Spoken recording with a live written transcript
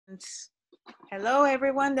Hello,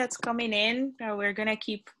 everyone that's coming in. We're going to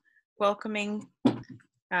keep welcoming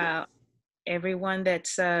uh, everyone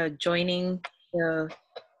that's joining the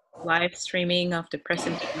live streaming of the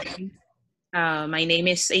presentation. My name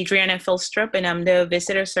is Adriana Filstrup, and I'm the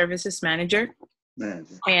Visitor Services Manager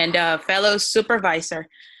and fellow supervisor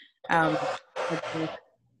at the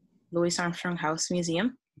Louis Armstrong House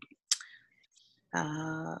Museum.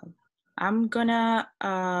 I'm going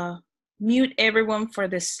to mute everyone for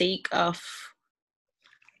the sake of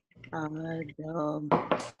the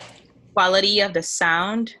quality of the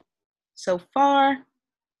sound so far.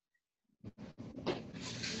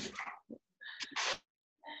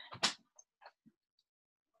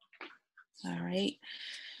 All right.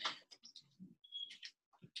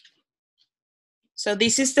 So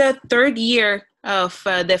this is the third year of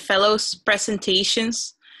the fellows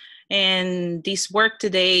presentations, and this work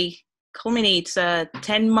today culminates a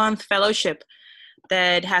 10-month fellowship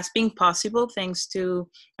that has been possible thanks to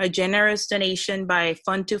a generous donation by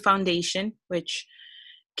Fund2 Foundation, which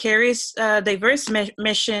carries a diverse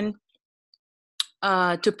mission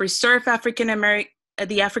to preserve the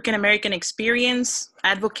African American experience,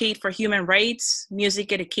 advocate for human rights,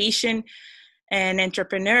 music education, and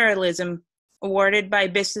entrepreneurialism, awarded by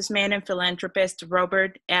businessman and philanthropist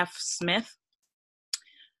Robert F. Smith.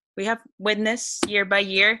 We have witnessed year by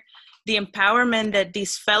year the empowerment that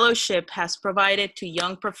this fellowship has provided to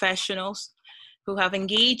young professionals who have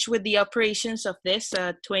engaged with the operations of this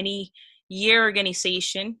 20-year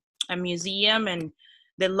organization, a museum, and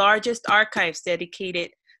the largest archives dedicated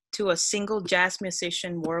to a single jazz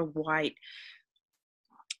musician worldwide.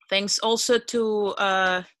 Thanks also to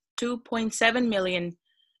 2.7 million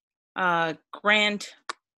grant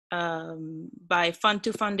by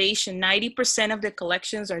Fund2 Foundation. 90% of the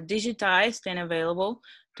collections are digitized and available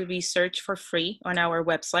to be searched for free on our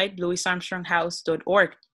website,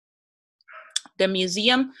 louisarmstronghouse.org. The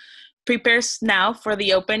museum prepares now for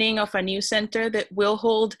the opening of a new center that will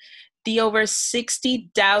hold the over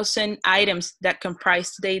 60,000 items that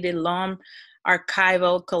comprise today the LAHM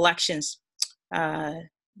archival collections.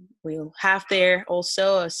 We'll have there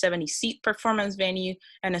also a 70-seat performance venue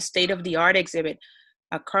and a state-of-the-art exhibit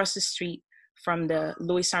across the street from the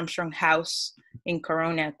Louis Armstrong House in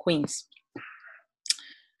Corona, Queens.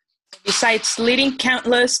 Besides leading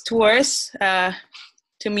countless tours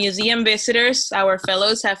to museum visitors, our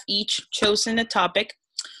fellows have each chosen a topic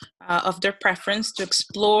of their preference to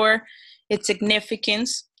explore its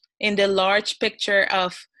significance in the large picture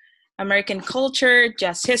of American culture,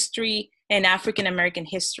 jazz history, and African American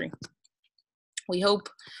history. We hope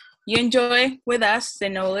you enjoy with us the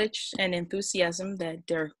knowledge and enthusiasm that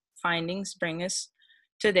their findings bring us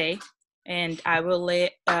today. And I will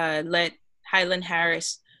let Hyland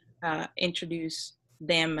Harris introduce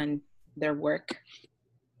them and their work.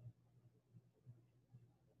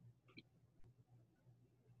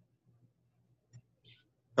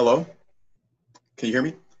 Hello, can you hear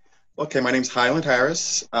me? Okay, my name is Hyland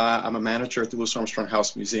Harris. I'm a manager at the Louis Armstrong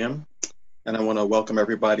House Museum, and I want to welcome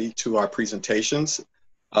everybody to our presentations.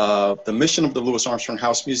 The mission of the Louis Armstrong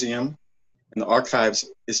House Museum and the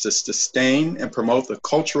archives is to sustain and promote the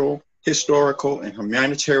cultural, historical, and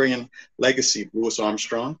humanitarian legacy of Louis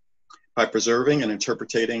Armstrong by preserving and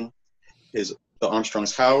interpreting the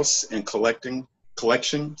Armstrong's house and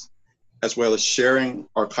collections, as well as sharing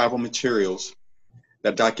archival materials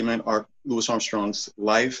that document Louis Armstrong's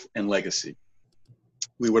life and legacy.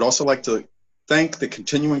 We would also like to thank the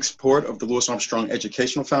continuing support of the Louis Armstrong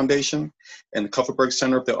Educational Foundation and the Kupferberg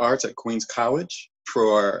Center of the Arts at Queens College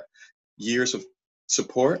for years of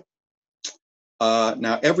support.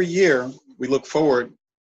 Now, every year, we look forward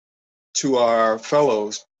to our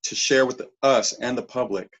fellows to share with us and the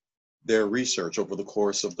public their research over the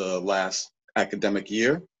course of the last academic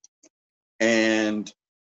year. And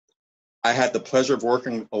I had the pleasure of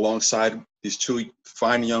working alongside these two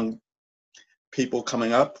fine young people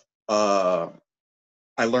coming up. I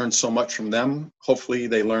learned so much from them. Hopefully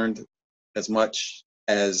they learned as much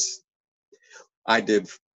as I did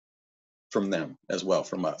from them as well,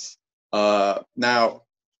 from us. Now,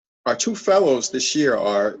 our two fellows this year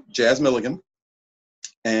are Jazz Milligan,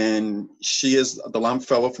 and she is the LAHM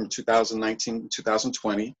Fellow from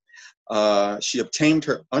 2019-2020. She obtained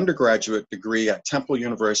her undergraduate degree at Temple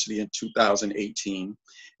University in 2018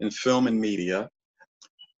 in film and media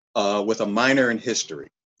with a minor in history.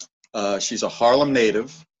 She's a Harlem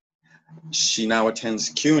native. She now attends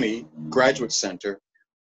CUNY Graduate Center,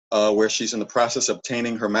 where she's in the process of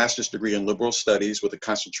obtaining her master's degree in liberal studies with a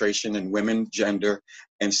concentration in women, gender,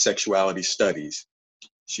 and sexuality studies.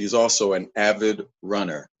 She's also an avid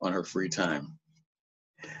runner on her free time.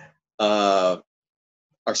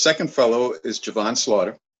 Our second fellow is Jovan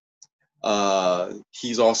Slaughter.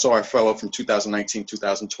 He's also our fellow from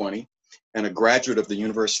 2019-2020 and a graduate of the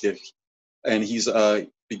University of, and he's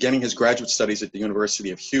beginning his graduate studies at the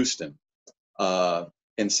University of Houston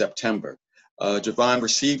in September. Jovan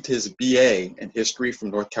received his BA in history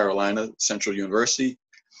from North Carolina Central University,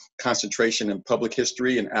 concentration in public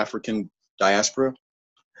history and African diaspora.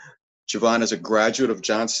 Jovan is a graduate of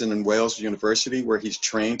Johnson and Wales University, where he's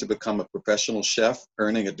trained to become a professional chef,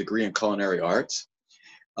 earning a degree in culinary arts.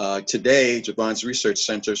 Today, Jovan's research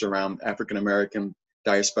centers around African American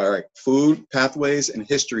diasporic food, pathways, and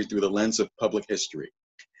history through the lens of public history.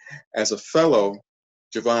 As a fellow,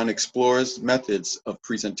 Jovan explores methods of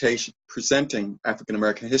presenting African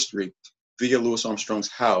American history via Louis Armstrong's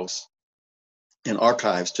house and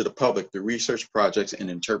archives to the public through research projects and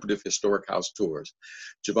interpretive historic house tours.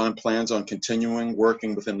 Jovan plans on continuing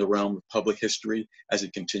working within the realm of public history as he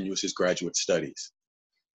continues his graduate studies.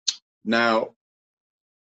 Now,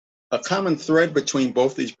 a common thread between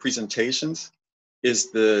both these presentations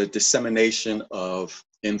is the dissemination of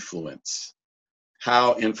influence,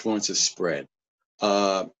 how influence is spread.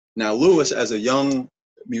 Now, Louis, as a young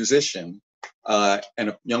musician and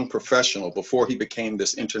a young professional, before he became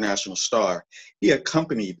this international star, he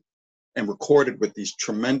accompanied and recorded with these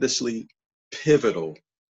tremendously pivotal,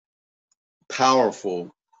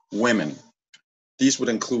 powerful women. These would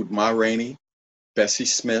include Ma Rainey, Bessie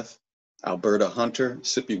Smith, Alberta Hunter,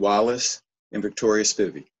 Sippy Wallace, and Victoria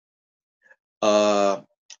Spivey.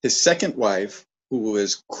 His second wife, who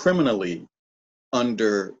was criminally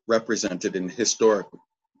underrepresented in historic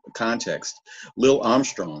context, Louis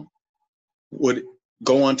Armstrong, would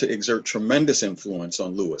go on to exert tremendous influence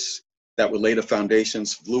on Louis that would lay the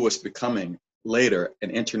foundations of Louis becoming later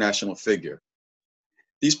an international figure.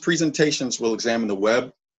 These presentations will examine the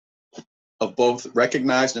web of both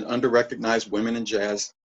recognized and under-recognized women in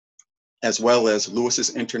jazz, as well as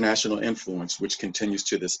Louis's international influence, which continues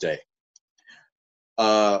to this day.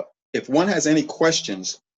 If one has any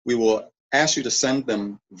questions, we will ask you to send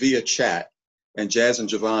them via chat, and Jazz and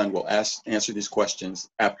Jovan will answer these questions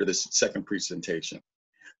after this second presentation.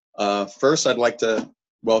 First, I'd like to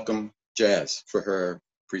welcome Jazz for her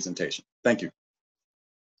presentation. Thank you.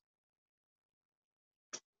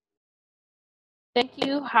 Thank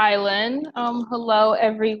you, Hyland. Hello,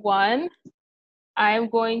 everyone. I'm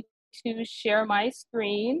going to share my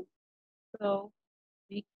screen so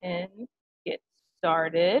we can get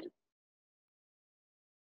started.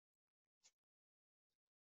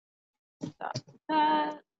 Stop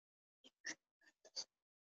that.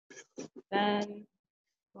 Then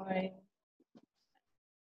going.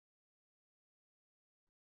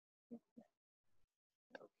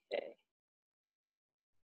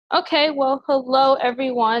 Okay, well, hello,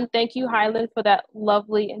 everyone. Thank you, Hyland, for that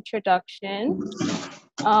lovely introduction.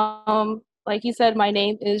 Like you said, my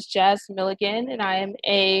name is Jazz Milligan, and I am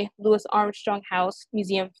a Louis Armstrong House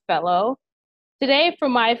Museum Fellow. Today, for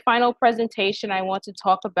my final presentation, I want to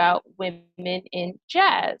talk about women in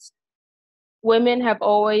jazz. Women have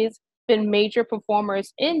always been major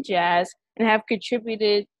performers in jazz and have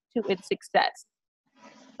contributed to its success.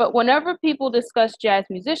 But whenever people discuss jazz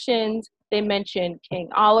musicians, they mention King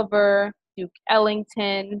Oliver, Duke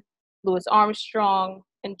Ellington, Louis Armstrong,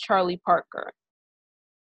 and Charlie Parker.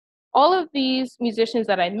 All of these musicians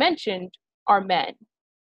that I mentioned are men.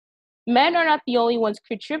 Men are not the only ones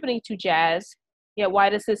contributing to jazz, yet why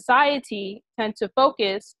does society tend to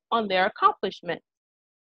focus on their accomplishments?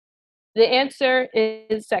 The answer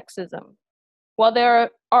is sexism. While there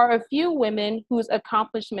are a few women whose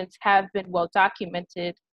accomplishments have been well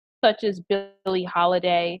documented, such as Billie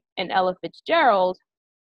Holiday and Ella Fitzgerald,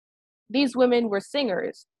 these women were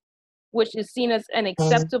singers, which is seen as an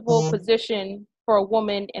acceptable position for a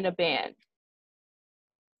woman in a band.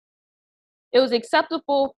 It was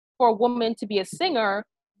acceptable for a woman to be a singer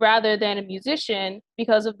rather than a musician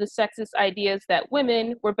because of the sexist ideas that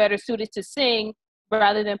women were better suited to sing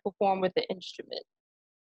rather than perform with the instrument.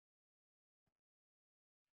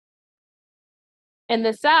 In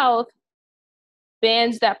the South,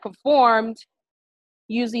 bands that performed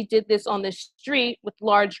usually did this on the street with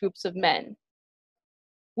large groups of men.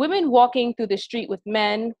 Women walking through the street with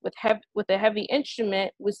men with a heavy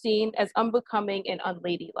instrument was seen as unbecoming and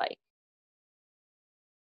unladylike.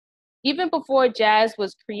 Even before jazz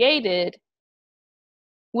was created,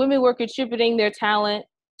 women were contributing their talent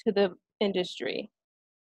to the industry.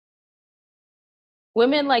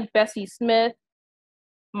 Women like Bessie Smith,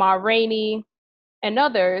 Ma Rainey, and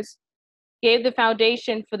others gave the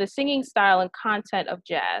foundation for the singing style and content of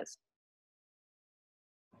jazz.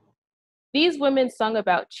 These women sung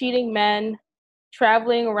about cheating men,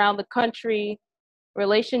 traveling around the country,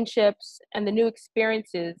 relationships, and the new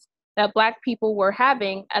experiences that Black people were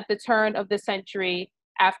having at the turn of the century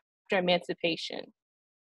after emancipation.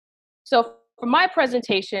 So for my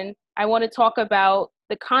presentation, I want to talk about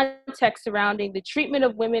the context surrounding the treatment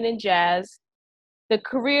of women in jazz, the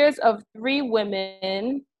careers of three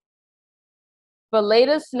women,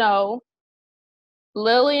 Valeda Snow,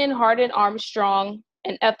 Lillian Hardin Armstrong,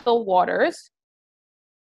 and Ethel Waters,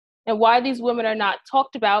 and why these women are not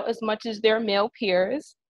talked about as much as their male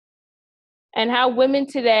peers, and how women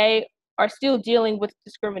today are still dealing with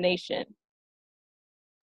discrimination.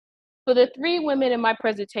 For the three women in my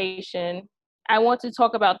presentation, I want to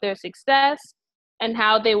talk about their success and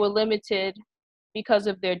how they were limited because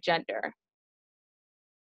of their gender.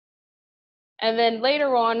 And then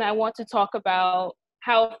later on, I want to talk about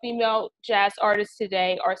how female jazz artists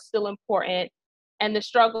today are still important and the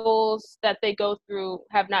struggles that they go through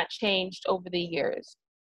have not changed over the years.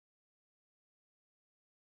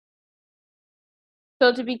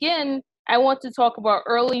 So to begin, I want to talk about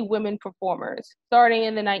early women performers, starting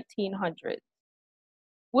in the 1900s.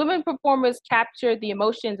 Women performers captured the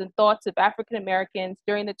emotions and thoughts of African Americans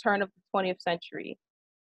during the turn of the 20th century.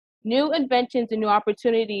 New inventions and new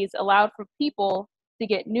opportunities allowed for people to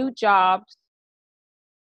get new jobs.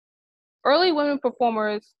 Early women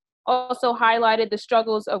performers also highlighted the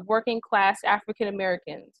struggles of working class African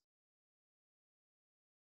Americans.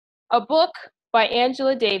 A book by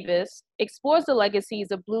Angela Davis explores the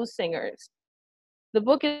legacies of blues singers. The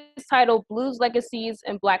book is titled Blues Legacies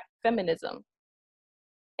and Black Feminism.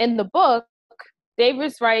 In the book,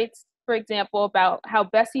 Davis writes, for example, about how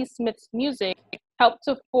Bessie Smith's music helped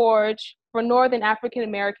to forge for Northern African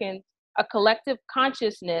Americans a collective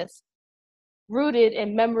consciousness rooted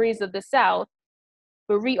in memories of the South,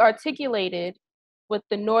 but re-articulated with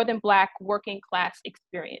the Northern Black working class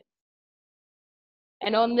experience.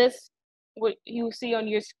 And on this, what you see on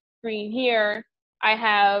your screen here, I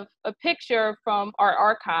have a picture from our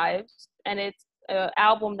archives, and it's an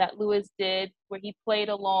album that Louis did where he played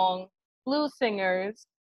along blues singers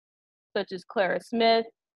such as Clara Smith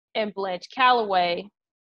and Blanche Calloway,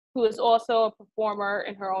 who is also a performer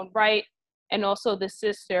in her own right, and also the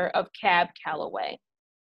sister of Cab Calloway.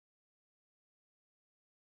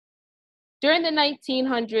 During the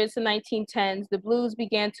 1900s and 1910s, the blues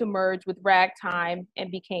began to merge with ragtime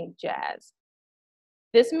and became jazz.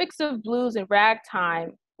 This mix of blues and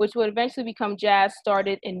ragtime, which would eventually become jazz,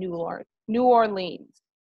 started in New Orleans.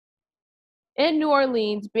 In New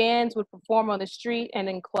Orleans, bands would perform on the street and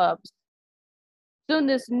in clubs. Soon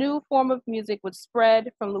this new form of music would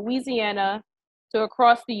spread from Louisiana to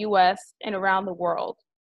across the US and around the world.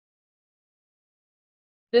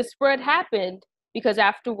 This spread happened because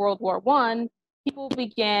after World War I, people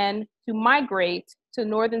began to migrate to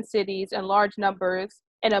northern cities in large numbers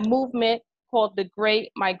in a movement called the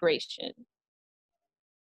Great Migration.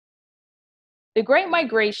 The Great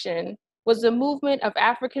Migration was a movement of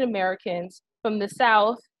African Americans from the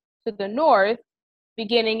South to the North,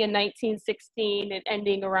 beginning in 1916 and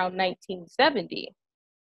ending around 1970.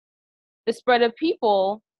 The spread of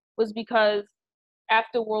people was because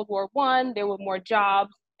after World War I, there were more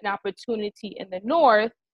jobs and opportunity in the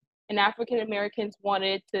North, and African Americans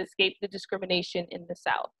wanted to escape the discrimination in the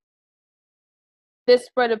South. This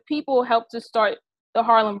spread of people helped to start the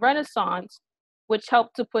Harlem Renaissance, which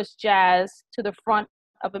helped to push jazz to the front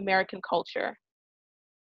of American culture.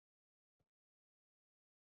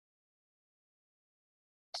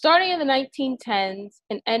 Starting in the 1910s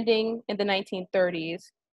and ending in the 1930s,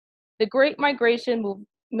 the Great Migration moved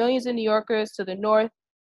millions of New Yorkers to the North,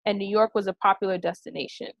 and New York was a popular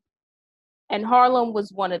destination. And Harlem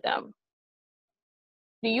was one of them.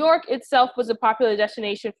 New York itself was a popular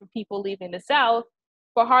destination for people leaving the South,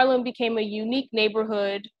 but Harlem became a unique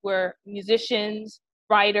neighborhood where musicians,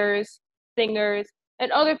 writers, singers,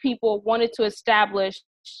 and other people wanted to establish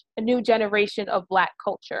a new generation of Black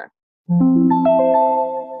culture.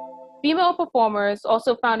 Female performers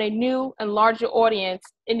also found a new and larger audience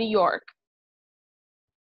in New York,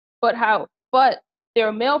 but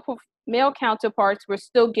their male counterparts were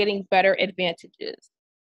still getting better advantages.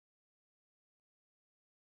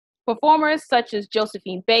 Performers such as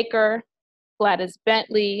Josephine Baker, Gladys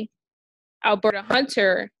Bentley, Alberta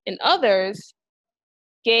Hunter, and others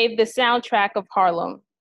gave the soundtrack of Harlem.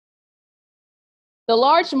 The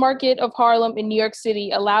large market of Harlem in New York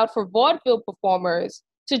City allowed for vaudeville performers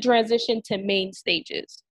to transition to main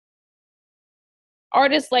stages.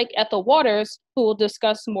 Artists like Ethel Waters, who we'll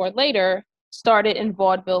discuss more later, started in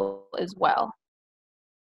vaudeville as well.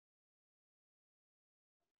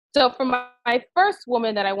 So for my first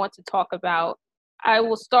woman that I want to talk about, I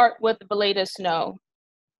will start with Valeda Snow.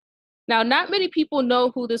 Now, not many people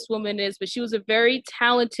know who this woman is, but she was a very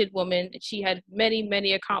talented woman. She had many,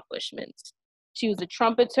 many accomplishments. She was a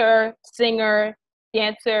trumpeter, singer,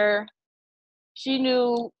 dancer. She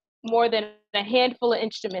knew more than a handful of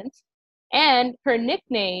instruments. And her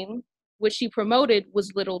nickname, which she promoted,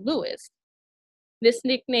 was Little Louis. This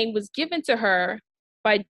nickname was given to her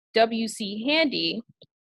by W.C. Handy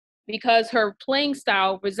because her playing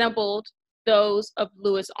style resembled those of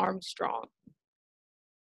Louis Armstrong.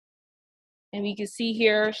 And we can see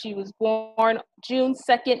here, she was born June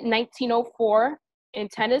 2nd, 1904 in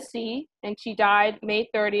Tennessee, and she died May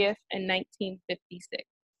 30th in 1956.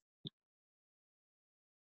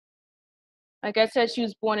 Like I said, she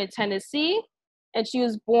was born in Tennessee, and she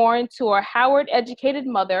was born to a Howard-educated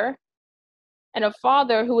mother and a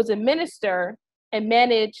father who was a minister and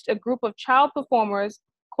managed a group of child performers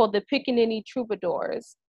called the Pickaninny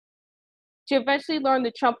Troubadours. She eventually learned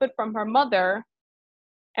the trumpet from her mother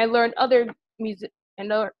and learned other music and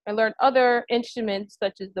learned other instruments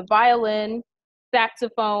such as the violin,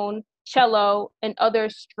 saxophone, cello, and other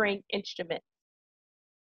string instruments.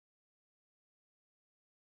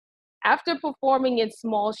 After performing in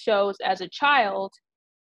small shows as a child,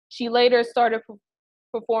 she later started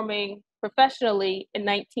performing professionally in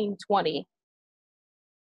 1920.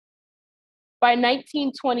 By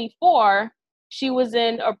 1924, she was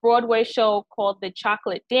in a Broadway show called The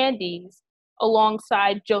Chocolate Dandies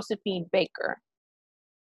alongside Josephine Baker.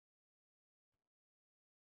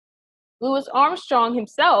 Louis Armstrong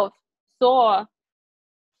himself saw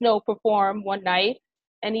Snow perform one night,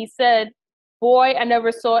 and he said, "Boy, I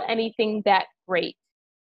never saw anything that great."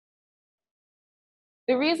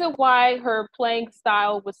 The reason why her playing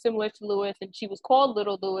style was similar to Louis and she was called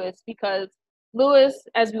Little Louis because Louis,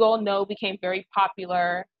 as we all know, became very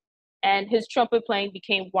popular and his trumpet playing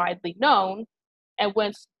became widely known. And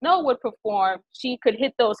when Snow would perform, she could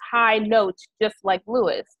hit those high notes just like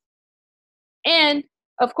Louis. And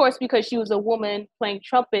of course, because she was a woman playing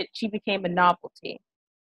trumpet, she became a novelty.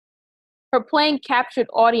 Her playing captured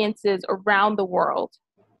audiences around the world.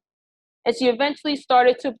 And she eventually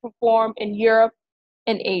started to perform in Europe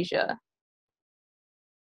and Asia.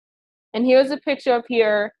 And here's a picture of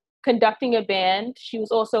her conducting a band. She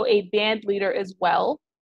was also a band leader as well.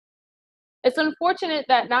 It's unfortunate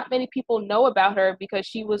that not many people know about her because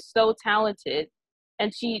she was so talented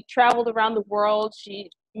and she traveled around the world. She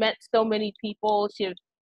met so many people. She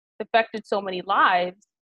affected so many lives.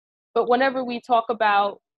 But whenever we talk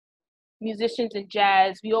about musicians in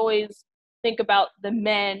jazz, we always think about the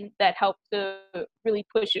men that helped to really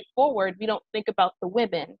push it forward. We don't think about the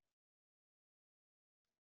women.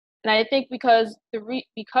 And I think because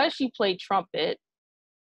she played trumpet,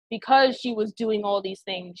 because she was doing all these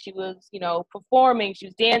things, she was, performing, she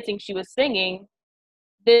was dancing, she was singing,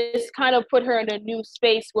 this kind of put her in a new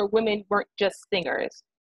space where women weren't just singers.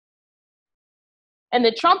 And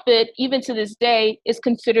the trumpet, even to this day, is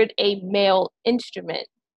considered a male instrument.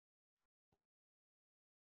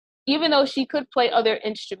 Even though she could play other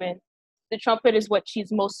instruments, the trumpet is what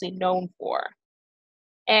she's mostly known for.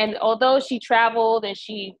 And although she traveled and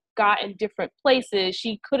she got in different places,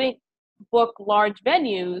 she couldn't book large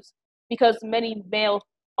venues because many male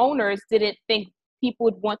owners didn't think people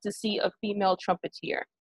would want to see a female trumpeter.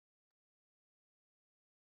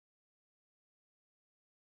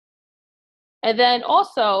 And then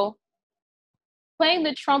also, playing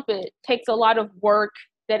the trumpet takes a lot of work,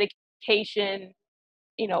 dedication,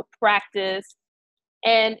 practice.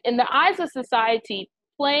 And in the eyes of society,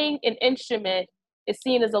 playing an instrument is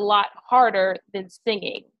seen as a lot harder than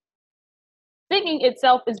singing. Singing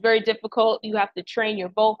itself is very difficult. You have to train your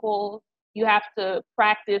vocals. You have to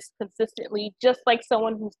practice consistently, just like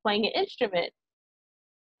someone who's playing an instrument.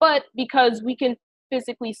 But because we can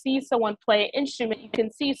physically see someone play an instrument, you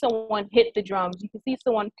can see someone hit the drums, you can see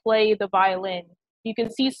someone play the violin, you can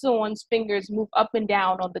see someone's fingers move up and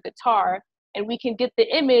down on the guitar, and we can get the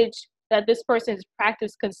image that this person has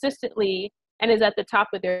practiced consistently and is at the top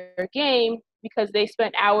of their game because they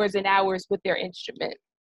spent hours and hours with their instrument.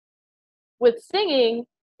 With singing,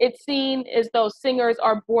 it's seen as though singers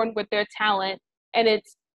are born with their talent, and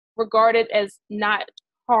it's regarded as not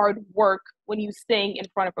hard work when you sing in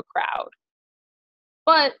front of a crowd.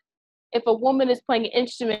 But if a woman is playing an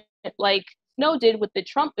instrument like Snow did with the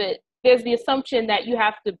trumpet, there's the assumption that you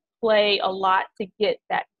have to play a lot to get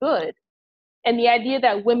that good. And the idea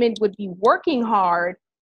that women would be working hard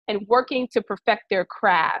and working to perfect their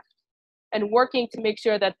craft and working to make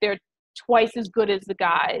sure that they're twice as good as the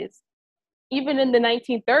guys. Even in the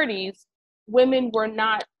 1930s, women were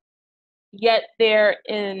not yet there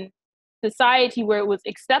in society where it was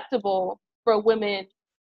acceptable for women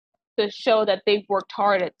to show that they've worked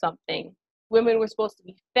hard at something. Women were supposed to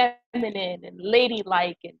be feminine and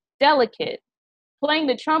ladylike and delicate. Playing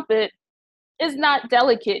the trumpet is not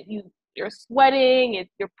delicate. You're sweating,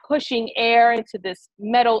 you're pushing air into this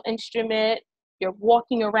metal instrument, you're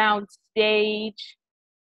walking around stage.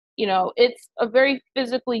 You know, it's a very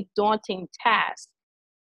physically daunting task.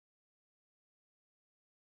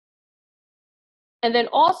 And then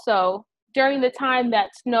also, during the time that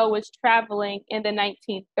Snow was traveling in the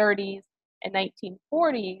 1930s and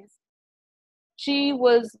 1940s, she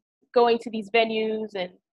was going to these venues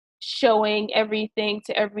and showing everything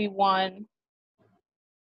to everyone.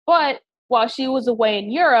 But while she was away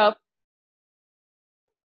in Europe,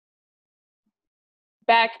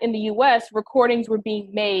 back in the US, recordings were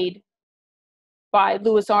being made by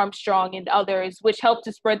Louis Armstrong and others, which helped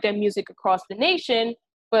to spread their music across the nation.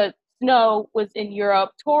 But Snow was in Europe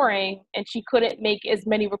touring, and she couldn't make as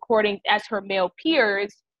many recordings as her male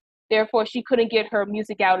peers. Therefore, she couldn't get her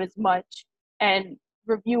music out as much, and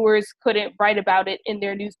reviewers couldn't write about it in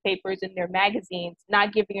their newspapers and their magazines,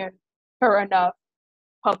 not giving her enough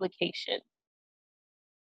publication.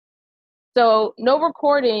 So no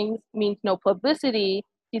recordings means no publicity.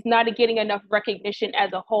 She's not getting enough recognition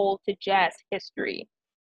as a whole to jazz history.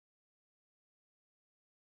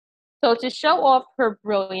 So to show off her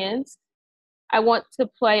brilliance, I want to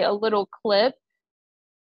play a little clip.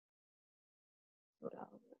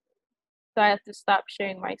 So I have to stop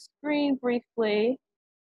sharing my screen briefly.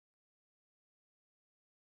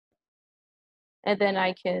 And then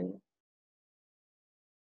I can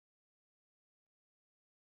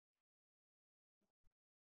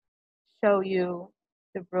show you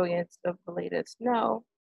the brilliance of the latest Snow.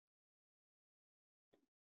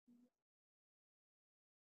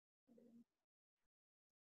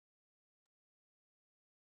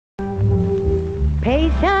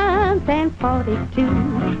 Patience and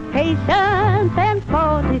 42, patience and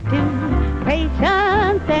 42,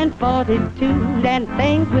 patience and 42, then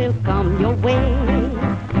things will come your way.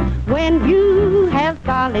 When you have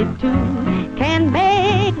solitude, can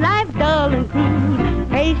make life dull and crude.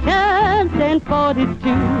 Patience and 42,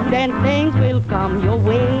 then things will come your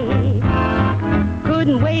way.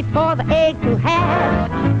 Couldn't wait for the egg to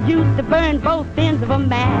hatch, used to burn both ends of a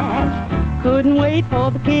match. Couldn't wait for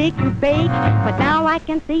the cake to bake, but now I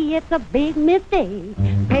can see it's a big mistake.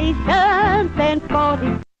 Patience and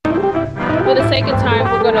 40. For the sake of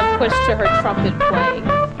time, we're going to push to her trumpet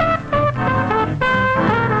playing.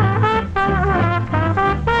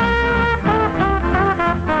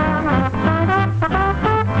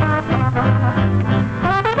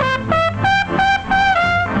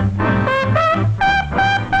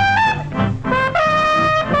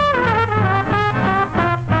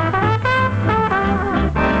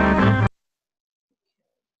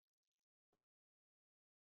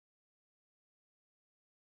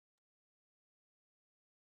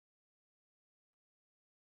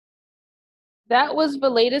 That was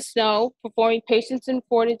Valeda Snow performing Patience and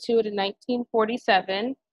Fortitude in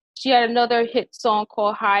 1947. She had another hit song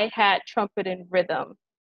called Hi-Hat, Trumpet, and Rhythm.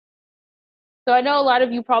 So I know a lot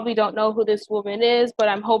of you probably don't know who this woman is, but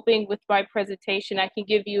I'm hoping with my presentation I can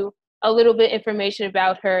give you a little bit information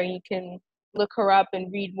about her and you can look her up and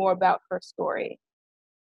read more about her story.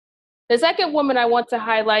 The second woman I want to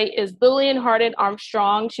highlight is Lillian Hardin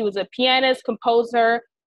Armstrong. She was a pianist, composer,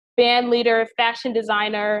 band leader, fashion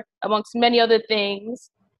designer, amongst many other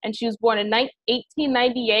things. And she was born in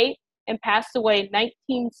 1898 and passed away in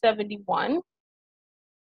 1971.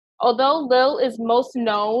 Although Lil is most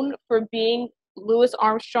known for being Louis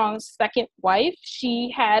Armstrong's second wife,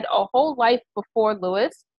 she had a whole life before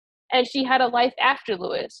Louis, and she had a life after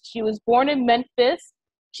Louis. She was born in Memphis.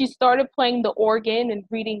 She started playing the organ and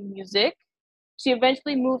reading music. She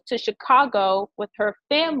eventually moved to Chicago with her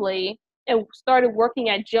family and started working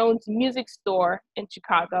at Jones Music Store in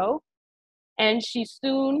Chicago. And she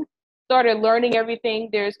soon started learning everything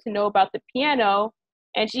there is to know about the piano.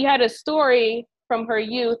 And she had a story from her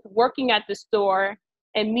youth working at the store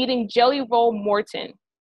and meeting Jelly Roll Morton.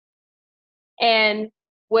 And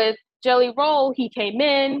with Jelly Roll, he came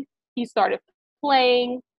in, he started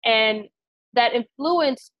playing, and that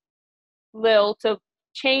influenced Lil to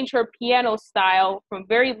change her piano style from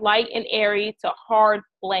very light and airy to hard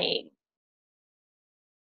playing.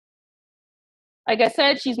 Like I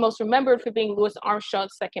said, she's most remembered for being Louis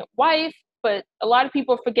Armstrong's second wife, but a lot of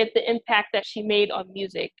people forget the impact that she made on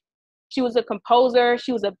music. She was a composer,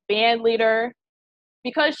 she was a band leader.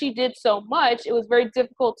 Because she did so much, it was very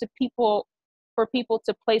difficult for people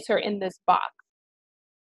to place her in this box.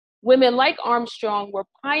 Women like Armstrong were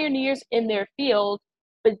pioneers in their field,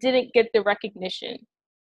 but didn't get the recognition.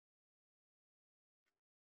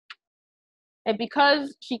 And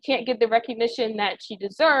because she can't get the recognition that she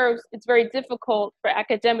deserves, it's very difficult for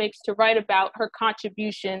academics to write about her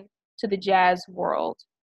contribution to the jazz world.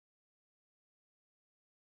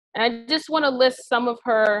 And I just want to list some of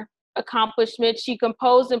her accomplishments. She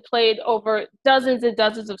composed and played over dozens and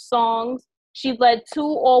dozens of songs. She led 2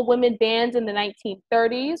 all-women bands in the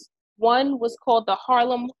 1930s. One was called the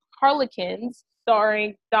Harlem Harlequins,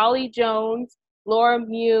 starring Dolly Jones, Laura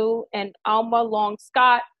Mew, and Alma Long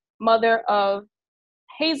Scott, mother of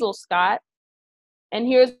Hazel Scott. And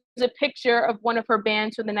here's a picture of one of her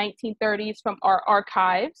bands from the 1930s from our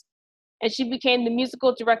archives. And she became the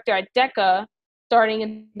musical director at Decca starting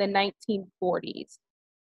in the 1940s.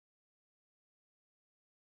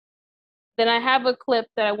 Then I have a clip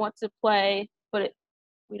that I want to play, but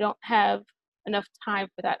we don't have enough time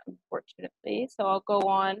for that, unfortunately. So I'll go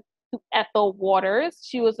on to Ethel Waters.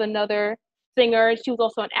 She was another singer. She was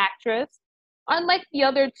also an actress. Unlike the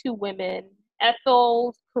other 2 women,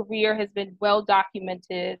 Ethel's career has been well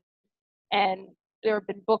documented, and there have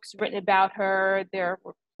been books written about her. There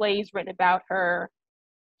were plays written about her.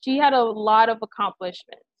 She had a lot of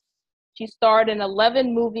accomplishments. She starred in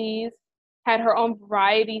 11 movies, had her own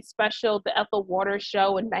variety special, The Ethel Waters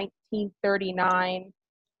Show, in 1939.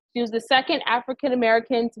 She was the second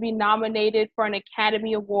African-American to be nominated for an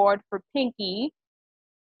Academy Award for Pinky.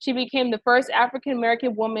 She became the first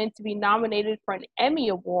African-American woman to be nominated for an Emmy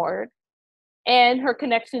Award. And her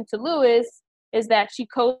connection to Louis is that she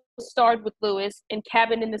co-starred with Louis in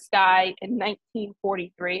Cabin in the Sky in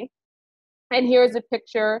 1943. And here's a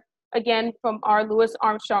picture, again, from our Louis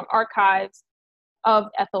Armstrong archives of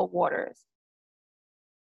Ethel Waters.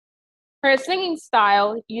 Her singing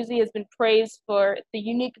style usually has been praised for the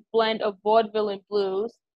unique blend of vaudeville and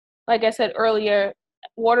blues. Like I said earlier,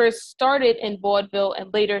 Waters started in vaudeville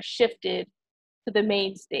and later shifted to the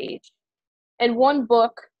main stage. In one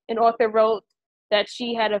book, an author wrote that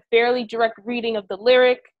she had a fairly direct reading of the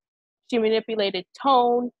lyric. She manipulated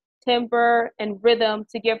tone, timbre, and rhythm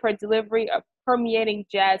to give her delivery a permeating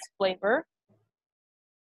jazz flavor.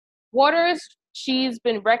 Waters, she's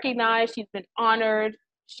been recognized, she's been honored.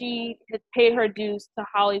 She has paid her dues to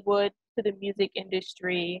Hollywood, to the music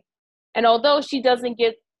industry. And although she doesn't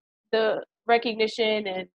get the recognition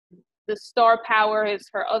and the star power as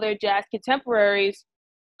her other jazz contemporaries,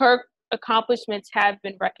 her accomplishments have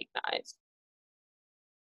been recognized.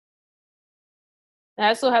 I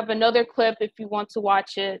also have another clip if you want to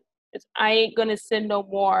watch it. It's I Ain't Gonna Sin No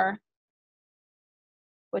More,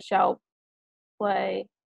 which I'll play.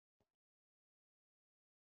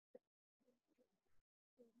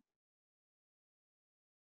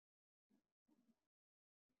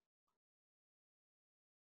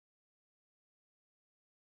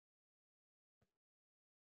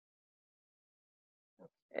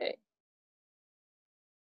 Okay.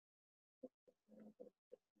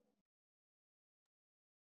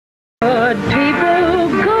 Good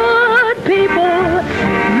people,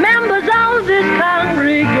 members of this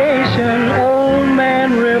congregation, Old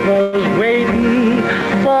Man River's waiting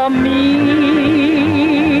for me.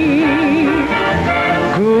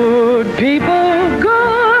 Good people,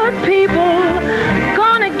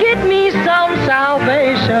 gonna get me some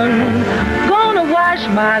salvation, gonna wash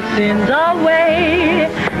my sins away.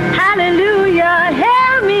 Hallelujah,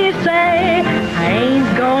 hear me say, I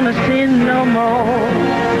ain't gonna sin no more.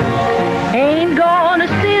 Ain't gonna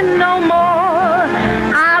sin no more.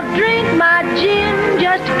 I'll drink my gin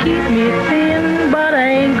just to keep me thin, but I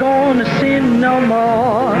ain't gonna sin no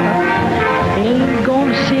more. Ain't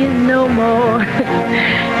gonna sin no more.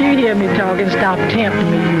 You hear me talking, stop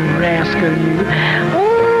tempting me, you rascal, you.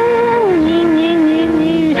 Ooh, nee, nee, nee,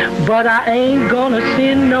 nee. But I ain't gonna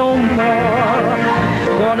sin no more.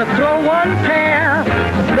 Gonna throw one pair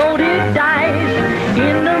of loaded dice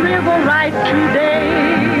in the river right today.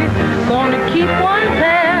 Gonna keep one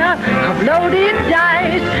pair of loaded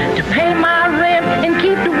dice to pay my rent and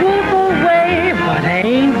keep the wolf away. But I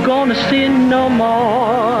ain't gonna sin no more.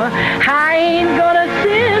 I ain't gonna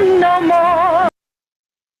sin no more.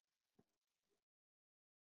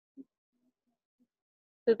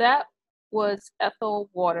 So that was Ethel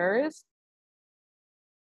Waters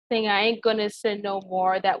saying I Ain't Gonna Sin No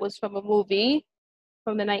More. That was from a movie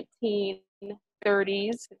from the 1930s. You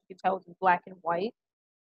can tell it was in black and white.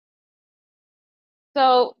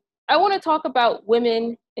 So I want to talk about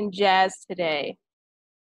women in jazz today.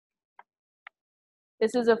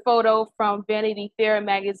 This is a photo from Vanity Fair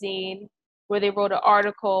magazine where they wrote an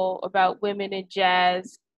article about women in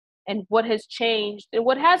jazz and what has changed and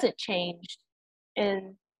what hasn't changed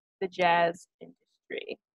in the jazz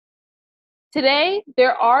industry. Today,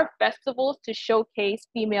 there are festivals to showcase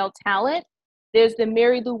female talent, There's the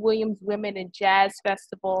Mary Lou Williams Women in Jazz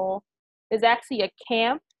Festival. There's actually a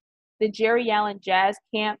camp, the Jerry Allen Jazz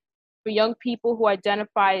Camp, for young people who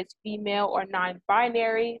identify as female or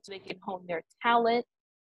non-binary, so they can hone their talent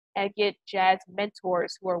and get jazz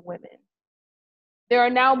mentors who are women. There are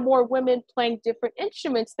now more women playing different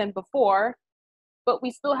instruments than before, but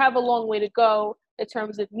we still have a long way to go in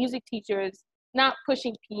terms of music teachers not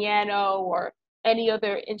pushing piano or any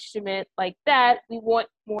other instrument like that. We want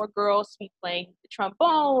more girls to be playing the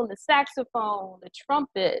trombone, the saxophone, the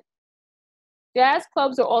trumpet. Jazz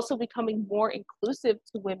clubs are also becoming more inclusive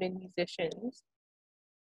to women musicians.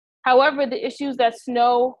 However, the issues that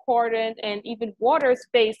Snow, Horton, and even Waters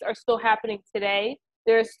face are still happening today.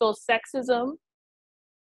 There is still sexism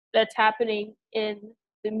that's happening in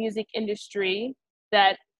the music industry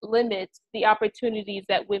that limits the opportunities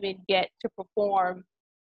that women get to perform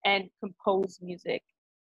and compose music.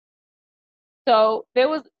 So there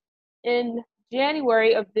was, in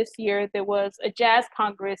January of this year, there was a jazz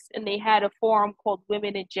congress, and they had a forum called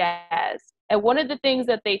Women in Jazz. And one of the things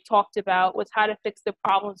that they talked about was how to fix the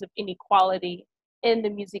problems of inequality in the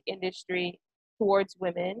music industry towards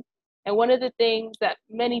women. And one of the things that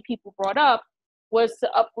many people brought up was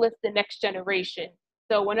to uplift the next generation.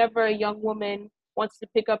 So whenever a young woman wants to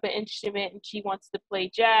pick up an instrument and she wants to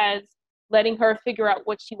play jazz, letting her figure out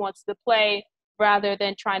what she wants to play rather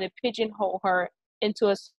than trying to pigeonhole her into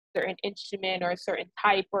a certain instrument or a certain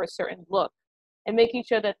type or a certain look, and making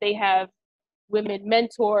sure that they have women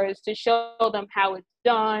mentors to show them how it's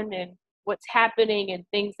done and what's happening and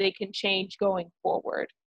things they can change going forward.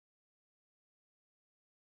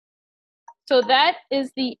 So that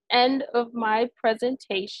is the end of my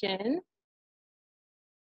presentation.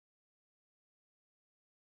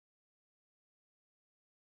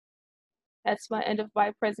 That's my end of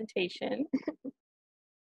my presentation.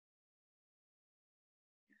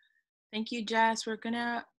 Thank you, Jazz. We're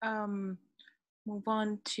gonna move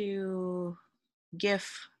on to give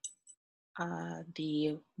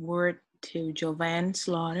the word to Jovan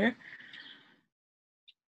Slaughter.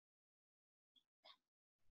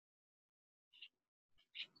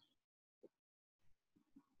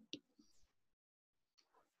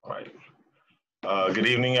 All right. Good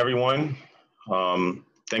evening, everyone.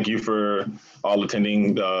 Thank you for all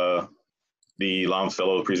attending the LAHM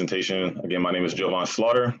Fellow presentation. Again, my name is Jovan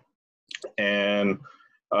Slaughter. And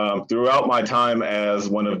throughout my time as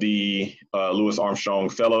one of the Louis Armstrong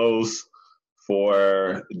Fellows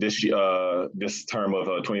for this term of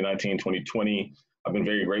 2019-2020, I've been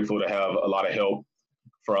very grateful to have a lot of help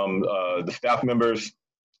from the staff members,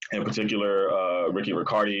 in particular, Ricky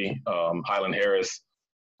Riccardi, Hyland Harris,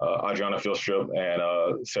 Adriana Filstrup,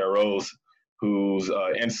 and Sarah Rose, whose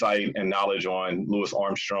insight and knowledge on Louis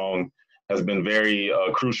Armstrong has been very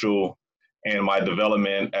crucial in my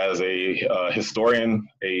development as a historian,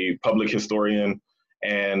 a public historian,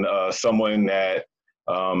 and someone that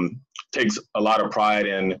takes a lot of pride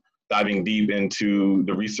in diving deep into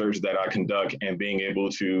the research that I conduct and being able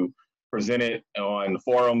to present it on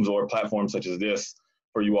forums or platforms such as this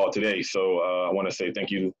for you all today. So I want to say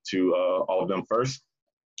thank you to all of them first.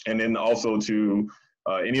 And then also to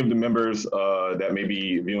any of the members that may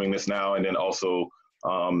be viewing this now, and then also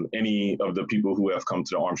any of the people who have come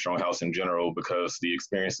to the Armstrong House in general, because the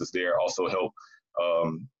experiences there also help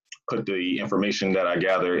put the information that I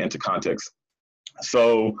gather into context.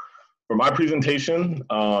 So for my presentation,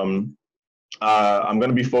 I'm going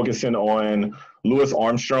to be focusing on Louis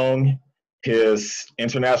Armstrong, his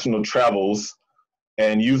international travels,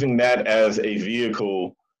 and using that as a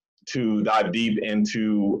vehicle to dive deep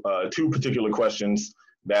into two particular questions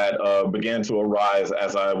that began to arise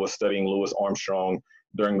as I was studying Louis Armstrong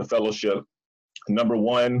during the fellowship. Number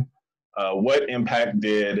one, what impact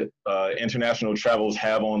did international travels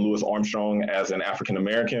have on Louis Armstrong as an African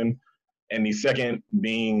American? And the second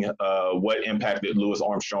being, what impact did Louis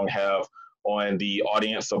Armstrong have on the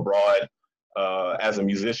audience abroad as a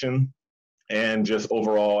musician and just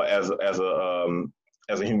overall as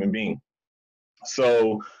a human being?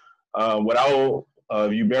 So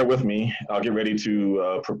if you bear with me, I'll get ready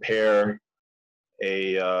to prepare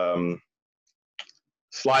a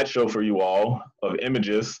slideshow for you all of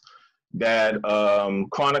images that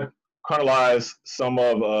chronologize some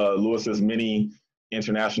of Louis's many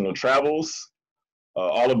international travels.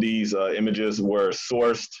 All of these images were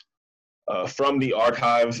sourced from the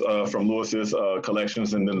archives from Louis's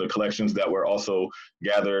collections, and then the collections that were also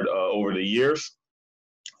gathered over the years.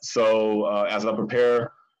 So as I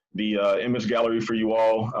prepare the image gallery for you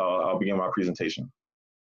all, I'll begin my presentation.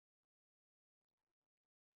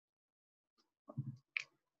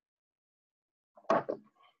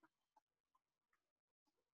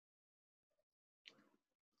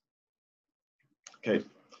 Okay,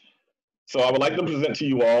 so I would like to present to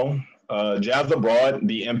you all Jazz Abroad,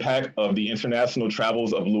 the impact of the international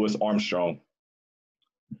travels of Louis Armstrong.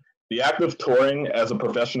 The act of touring as a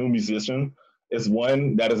professional musician is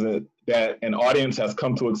one that an audience has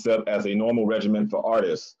come to accept as a normal regimen for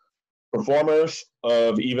artists. Performers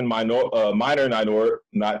of even minor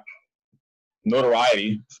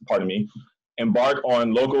notoriety, embark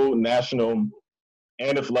on local, national,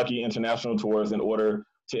 and if lucky, international tours in order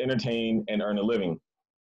to entertain and earn a living.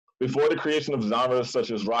 Before the creation of genres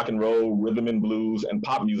such as rock and roll, rhythm and blues, and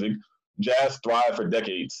pop music, jazz thrived for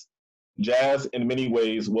decades. Jazz, in many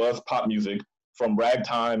ways, was pop music, from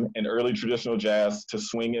ragtime and early traditional jazz to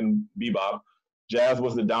swing and bebop. Jazz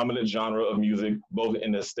was the dominant genre of music, both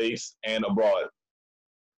in the States and abroad.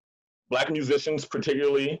 Black musicians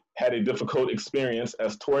particularly had a difficult experience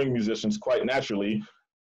as touring musicians. Quite naturally,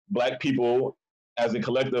 Black people as a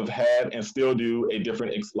collective had and still do a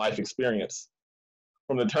different life experience.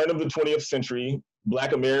 From the turn of the 20th century,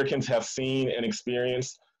 Black Americans have seen and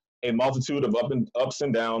experienced a multitude of ups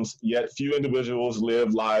and downs, yet few individuals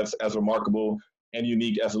live lives as remarkable and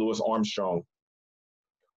unique as Louis Armstrong.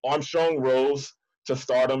 Armstrong rose to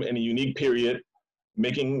stardom in a unique period,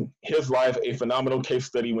 making his life a phenomenal case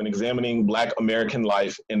study when examining Black American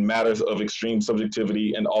life in matters of extreme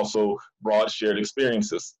subjectivity and also broad shared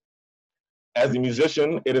experiences. As a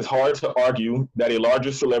musician, it is hard to argue that a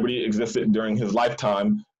larger celebrity existed during his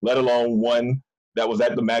lifetime, let alone one that was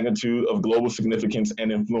at the magnitude of global significance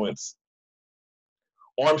and influence.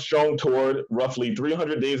 Armstrong toured roughly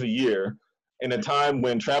 300 days a year in a time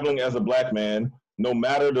when traveling as a Black man, no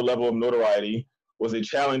matter the level of notoriety, was a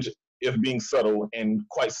challenge if being subtle, and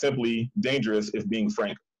quite simply dangerous if being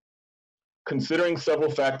frank. Considering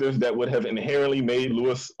several factors that would have inherently made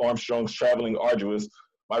Louis Armstrong's traveling arduous,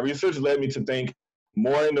 my research led me to think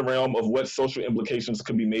more in the realm of what social implications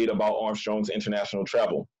could be made about Armstrong's international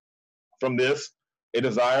travel. From this, a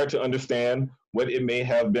desire to understand what it may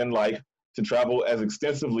have been like to travel as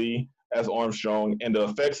extensively as Armstrong and the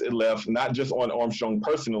effects it left not just on Armstrong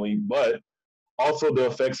personally, but also the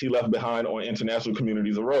effects he left behind on international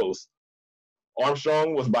communities arose.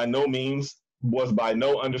 Armstrong was by no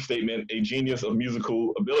understatement, a genius of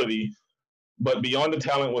musical ability, but beyond the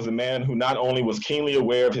talent was a man who not only was keenly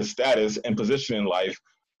aware of his status and position in life,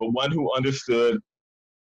 but one who understood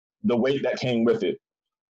the weight that came with it.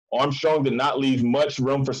 Armstrong did not leave much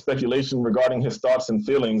room for speculation regarding his thoughts and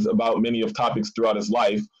feelings about many of topics throughout his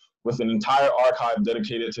life, with an entire archive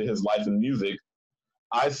dedicated to his life and music.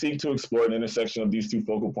 I seek to explore the intersection of these two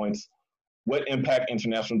focal points, what impact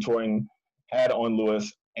international touring had on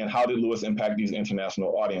Louis, and how did Louis impact these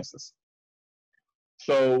international audiences?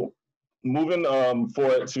 So moving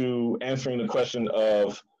forward to answering the question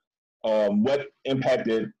of what impact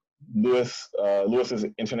did Louis's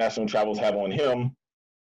international travels have on him,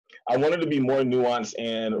 I wanted to be more nuanced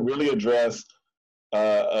and really address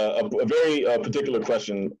a very particular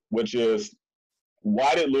question, which is,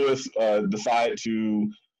 why did Louis decide to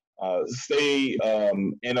stay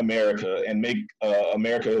in America and make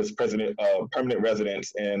America his permanent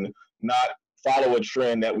residence and not follow a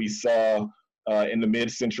trend that we saw in the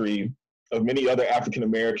mid-century of many other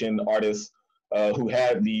African-American artists who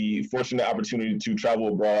had the fortunate opportunity to travel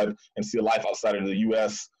abroad and see a life outside of the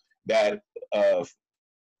U.S. that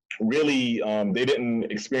really they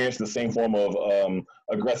didn't experience the same form of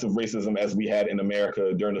aggressive racism as we had in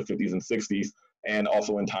America during the 50s and 60s, and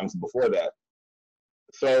also in times before that.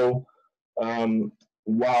 So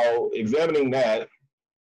while examining that,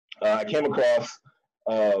 I came across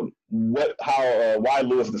why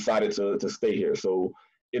Louis decided to stay here. So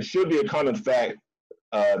it should be a common fact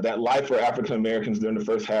that life for African Americans during the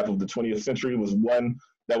first half of the 20th century was one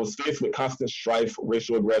that was faced with constant strife,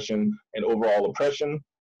 racial aggression, and overall oppression.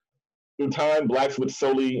 Through time, Blacks would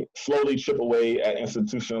slowly chip away at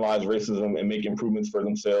institutionalized racism and make improvements for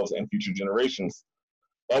themselves and future generations.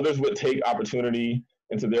 Others would take opportunity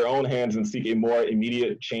into their own hands and seek a more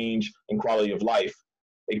immediate change in quality of life.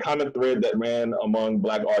 A common thread that ran among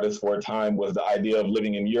Black artists for a time was the idea of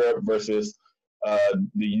living in Europe versus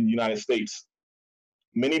the United States.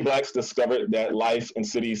 Many Blacks discovered that life in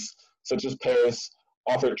cities such as Paris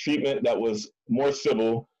offered treatment that was more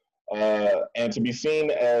civil and to be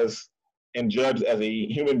seen as and judged as a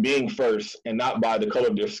human being first and not by the color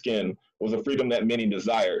of their skin was a freedom that many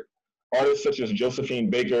desired. Artists such as Josephine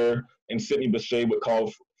Baker and Sidney Bechet would call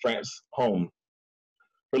France home.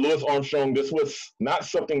 For Louis Armstrong, this was not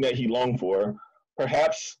something that he longed for.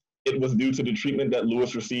 Perhaps it was due to the treatment that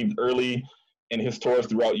Louis received early in his tours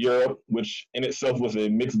throughout Europe, which in itself was a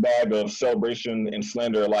mixed bag of celebration and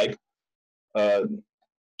slander alike. Though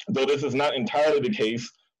this is not entirely the case,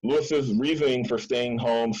 Lewis's reasoning for staying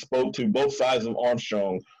home spoke to both sides of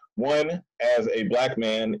Armstrong, one as a Black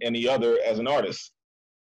man and the other as an artist.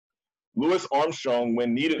 Louis Armstrong,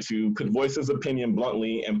 when needed to, could voice his opinion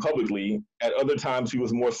bluntly and publicly. At other times, he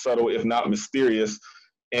was more subtle, if not mysterious,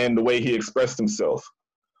 in the way he expressed himself.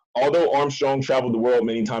 Although Armstrong traveled the world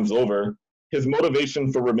many times over, his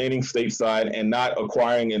motivation for remaining stateside and not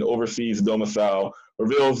acquiring an overseas domicile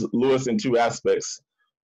reveals Louis in two aspects.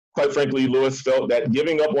 Quite frankly, Louis felt that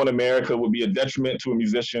giving up on America would be a detriment to a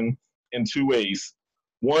musician in two ways.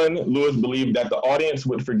 One, Louis believed that the audience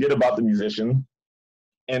would forget about the musician,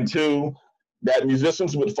 and two, that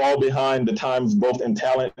musicians would fall behind the times both in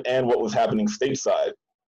talent and what was happening stateside.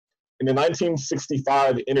 In the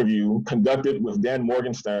 1965 interview conducted with Dan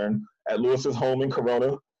Morgenstern at Lewis's home in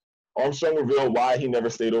Corona, Armstrong revealed why he never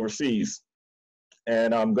stayed overseas.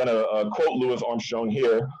 And I'm gonna quote Louis Armstrong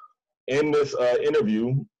here. In this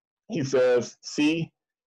interview, he says, "See,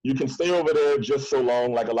 you can stay over there just so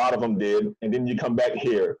long like a lot of them did, and then you come back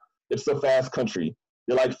here. It's a fast country.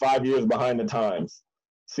 You're like 5 years behind the times.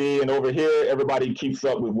 See, and over here, everybody keeps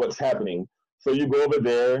up with what's happening. So you go over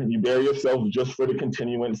there, you bury yourself just for the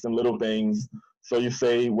continuance and little things. So you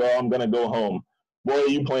say, well, I'm gonna go home. Boy,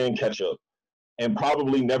 you playing catch up and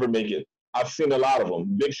probably never make it. I've seen a lot of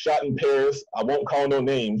them. Big shot in Paris, I won't call no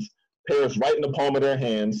names. Paris right in the palm of their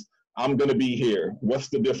hands. I'm gonna be here. What's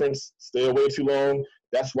the difference? Stay away too long?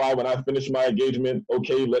 That's why when I finish my engagement,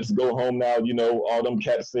 okay, let's go home now. You know, all them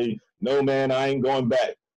cats say, no man, I ain't going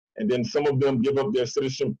back. And then some of them give up their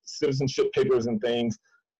citizenship papers and things,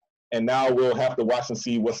 and now we'll have to watch and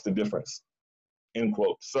see what's the difference," end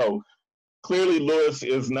quote. So clearly Louis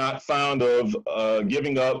is not fond of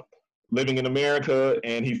giving up living in America,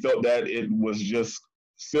 and he felt that it was just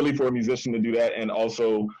silly for a musician to do that, and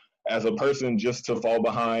also as a person just to fall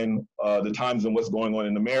behind the times and what's going on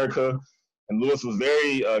in America. And Louis was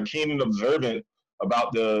very keen and observant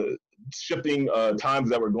about the shifting times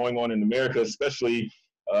that were going on in America, especially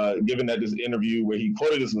given that this interview where he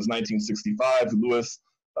quoted this was 1965. Louis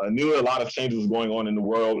knew a lot of changes was going on in the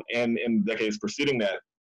world and in decades preceding that.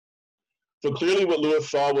 So clearly what Louis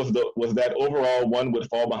saw was that overall one would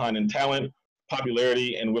fall behind in talent,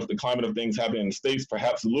 popularity, and with the climate of things happening in the States,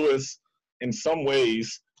 perhaps Louis, in some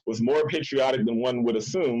ways, was more patriotic than one would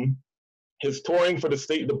assume. His touring for the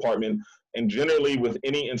State Department, and generally with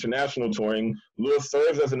any international touring, Louis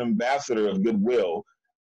serves as an ambassador of goodwill,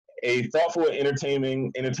 a thoughtful and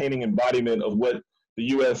entertaining embodiment of what the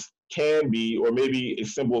U.S. can be, or maybe a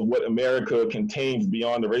symbol of what America contains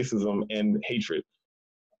beyond the racism and hatred.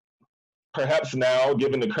 Perhaps now,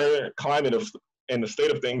 given the current climate and the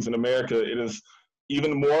state of things in America, it is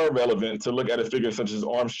even more relevant to look at a figure such as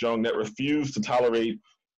Armstrong that refused to tolerate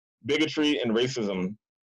bigotry and racism.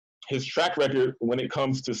 His track record when it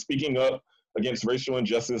comes to speaking up against racial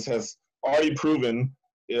injustice has already proven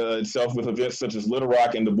itself with events such as Little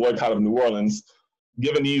Rock and the boycott of New Orleans.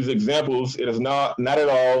 Given these examples, it is not at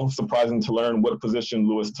all surprising to learn what position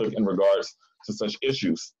Louis took in regards to such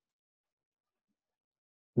issues.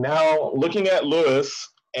 Now, looking at Louis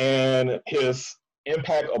and his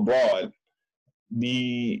impact abroad,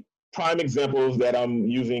 the prime examples that I'm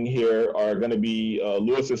using here are going to be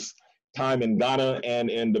Louis's time in Ghana and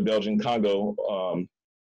in the Belgian Congo.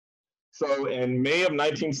 So in May of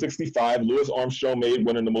 1965, Louis Armstrong made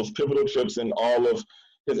one of the most pivotal trips in all of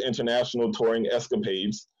his international touring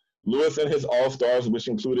escapades. Louis and his all-stars, which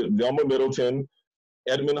included Velma Middleton,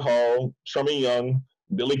 Edmund Hall, Trummy Young,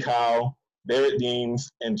 Billy Kyle, Barrett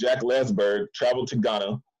Deems, and Jack Lesberg, traveled to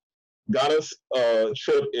Ghana. Ghana's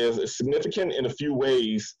trip is significant in a few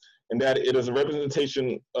ways, in that it is a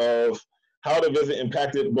representation of how the visit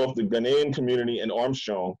impacted both the Ghanaian community and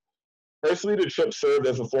Armstrong. Firstly, the trip served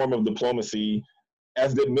as a form of diplomacy,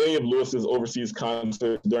 as did many of Louis's overseas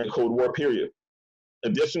concerts during the Cold War period.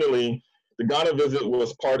 Additionally, the Ghana visit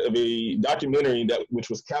was part of a documentary which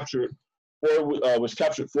captured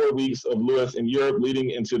 4 weeks of Louis in Europe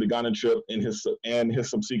leading into the Ghana trip and his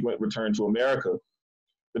subsequent return to America.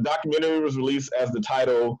 The documentary was released as the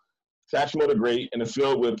title Satchmo the Great, and is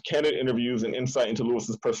filled with candid interviews and insight into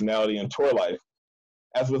Louis's personality and tour life.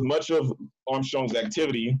 As with much of Armstrong's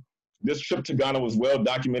activity, this trip to Ghana was well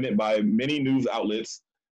documented by many news outlets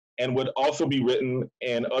and would also be written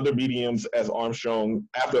in other mediums after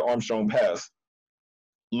Armstrong passed.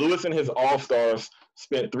 Louis and his all-stars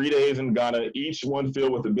spent 3 days in Ghana, each one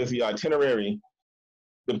filled with a busy itinerary.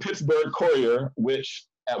 The Pittsburgh Courier, which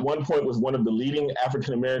at one point was one of the leading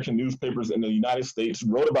African-American newspapers in the United States,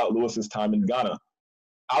 wrote about Louis's time in Ghana.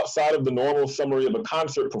 Outside of the normal summary of a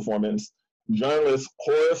concert performance, journalist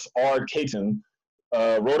Horace R. Caton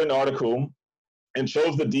wrote an article and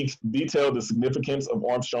chose to detail the significance of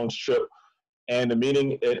Armstrong's trip and the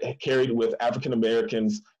meaning it carried with African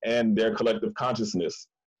Americans and their collective consciousness.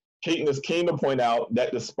 Caton is keen to point out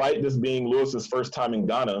that despite this being Lewis's first time in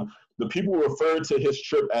Ghana, the people referred to his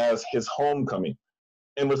trip as his homecoming.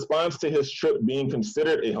 In response to his trip being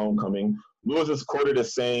considered a homecoming, Lewis is quoted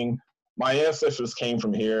as saying, "My ancestors came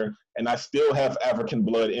from here, and I still have African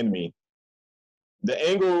blood in me." The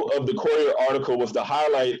angle of the Courier article was to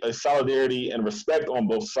highlight a solidarity and respect on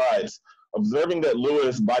both sides, observing that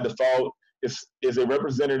Lewis, by default, is a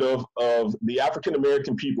representative of the African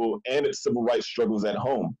American people and its civil rights struggles at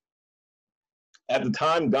home. At the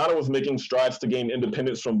time, Ghana was making strides to gain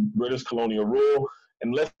independence from British colonial rule,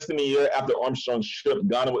 and less than a year after Armstrong's trip,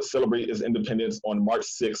 Ghana would celebrate its independence on March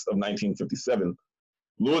 6th of 1957.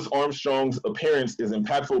 Louis Armstrong's appearance is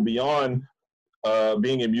impactful beyond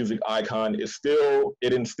being a music icon.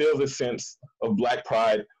 It instills a sense of Black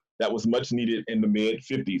pride that was much needed in the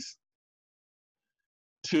mid-50s.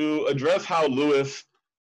 To address how Lewis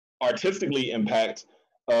artistically impacts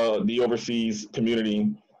the overseas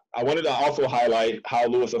community, I wanted to also highlight how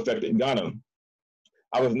Lewis affected Ghana.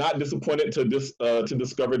 I was not disappointed to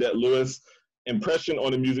discover that Lewis' impression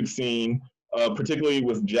on the music scene, particularly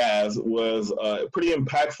with jazz, was pretty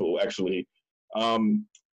impactful, actually.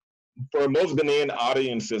 For most Ghanaian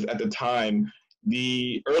audiences at the time,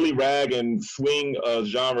 the early rag and swing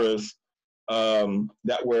genres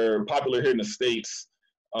that were popular here in the States,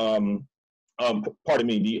 the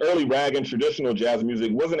early rag and traditional jazz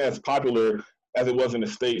music wasn't as popular as it was in the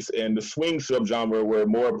States, and the swing subgenre were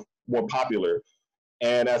more popular.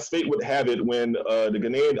 And as fate would have it, when the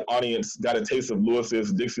Ghanaian audience got a taste of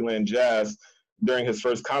Lewis's Dixieland jazz during his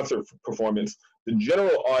first concert performance, the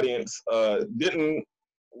general audience didn't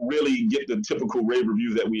really get the typical rave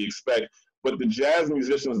reviews that we expect, but the jazz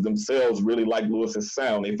musicians themselves really liked Lewis's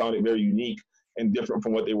sound. They found it very unique and different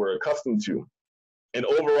from what they were accustomed to. And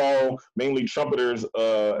overall, mainly trumpeters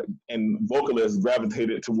and vocalists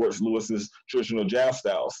gravitated towards Lewis's traditional jazz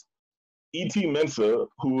styles. E.T. Mensah,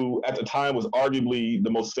 who at the time was arguably the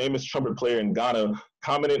most famous trumpet player in Ghana,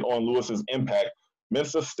 commented on Lewis's impact.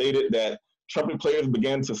 Mensah stated that trumpet players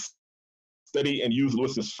began to study and use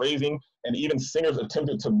Lewis's phrasing, and even singers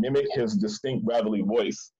attempted to mimic his distinct gravelly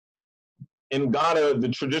voice. In Ghana, the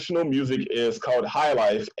traditional music is called high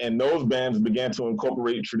life, and those bands began to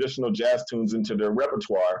incorporate traditional jazz tunes into their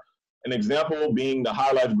repertoire. An example being the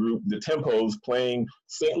high life group, the Tempos, playing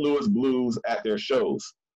St. Louis blues at their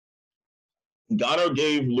shows. Ghana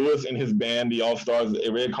gave Lewis and his band, the All-Stars,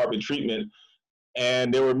 a red carpet treatment,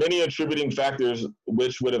 and there were many attributing factors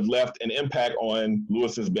which would have left an impact on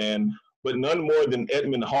Lewis's band, but none more than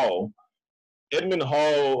Edmund Hall. Edmund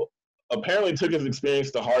Hall apparently took his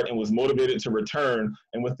experience to heart and was motivated to return,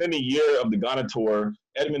 and within a year of the Ghana tour,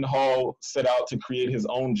 Edmund Hall set out to create his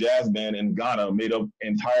own jazz band in Ghana, made up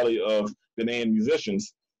entirely of Ghanaian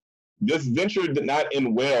musicians. This venture did not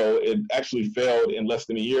end well. It actually failed in less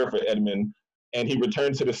than a year for Edmund, and he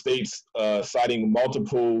returned to the States, citing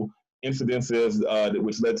multiple incidences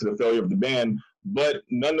which led to the failure of the band. But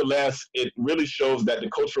nonetheless, it really shows that the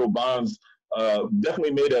cultural bonds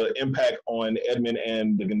definitely made an impact on Edmund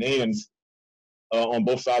and the Ghanaians on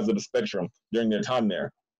both sides of the spectrum during their time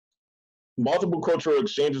there. Multiple cultural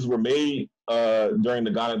exchanges were made during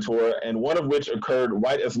the Ghana tour, and one of which occurred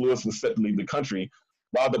right as Lewis was set to leave the country.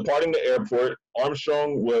 While departing the airport,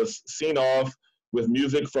 Armstrong was seen off with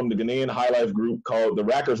music from the Ghanaian high life group called the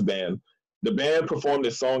Rackers Band. The band performed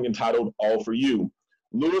a song entitled All For You.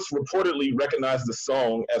 Lewis reportedly recognized the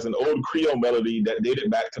song as an old Creole melody that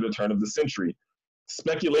dated back to the turn of the century.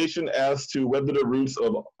 Speculation as to whether the roots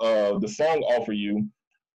of the song All For You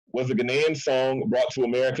was a Ghanaian song brought to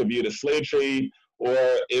America via the slave trade, or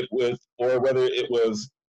whether it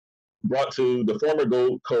was brought to the former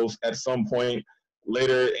Gold Coast at some point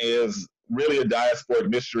later is really a diasporic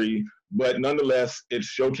mystery, but nonetheless, it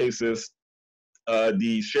showcases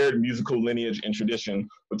the shared musical lineage and tradition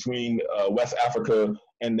between West Africa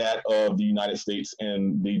and that of the United States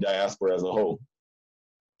and the diaspora as a whole.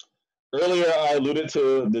 Earlier, I alluded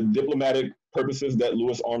to the diplomatic purposes that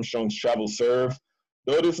Louis Armstrong's travels serve.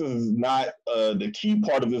 Though this is not the key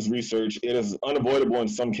part of this research, it is unavoidable in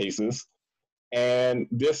some cases. And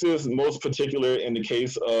this is most particular in the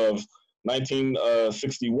case of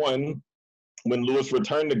 1961, when Lewis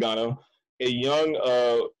returned to Ghana. A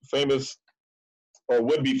young, famous, or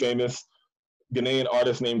would-be famous, Ghanaian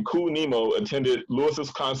artist named Kool Nemo attended Lewis's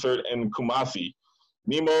concert in Kumasi.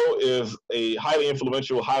 Nemo is a highly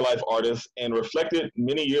influential high life artist and reflected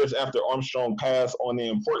many years after Armstrong passed on the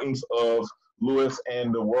importance of Lewis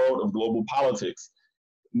and the world of global politics.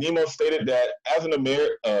 Nemo stated that as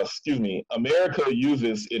America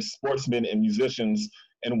uses its sportsmen and musicians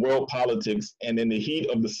in world politics, and in the heat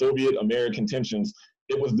of the Soviet-American tensions,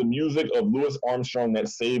 it was the music of Louis Armstrong that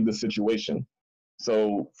saved the situation.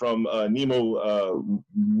 So from Nemo,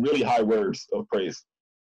 really high words of praise.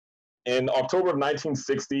 In October of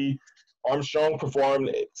 1960, Armstrong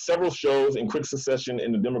performed several shows in quick succession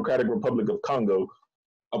in the Democratic Republic of Congo.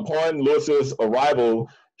 Upon Louis's arrival,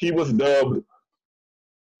 he was dubbed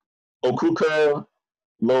Okuka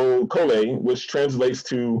Lokole, which translates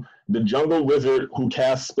to the jungle wizard who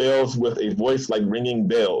casts spells with a voice like ringing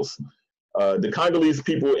bells. The Congolese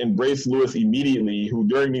people embraced Louis immediately, who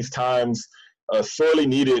during these times sorely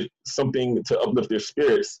needed something to uplift their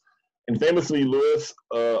spirits. And famously, Louis'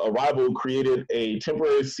 arrival created a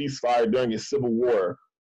temporary ceasefire during a civil war.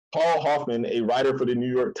 Paul Hoffman, a writer for the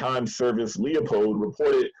New York Times service Leopold,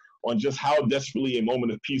 reported on just how desperately a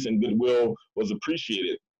moment of peace and goodwill was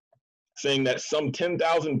appreciated, saying that some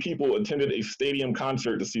 10,000 people attended a stadium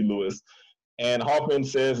concert to see Louis. And Hoffman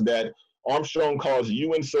says that Armstrong calls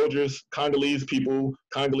UN soldiers, Congolese people,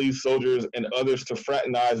 Congolese soldiers, and others to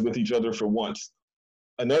fraternize with each other for once.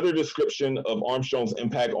 Another description of Armstrong's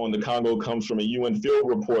impact on the Congo comes from a UN field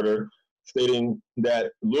reporter stating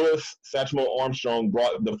that Louis Satchmo Armstrong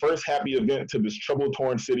brought the first happy event to this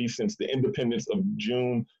trouble-torn city since the independence of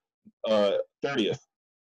June 30th.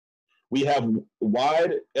 We have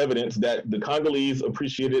wide evidence that the Congolese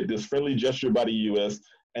appreciated this friendly gesture by the U.S.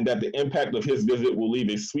 and that the impact of his visit will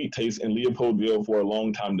leave a sweet taste in Leopoldville for a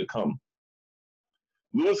long time to come.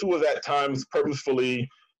 Louis, who was at times purposefully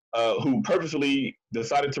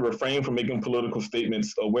decided to refrain from making political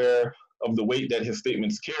statements, aware of the weight that his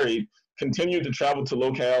statements carried, continued to travel to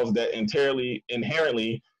locales that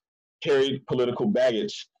inherently carried political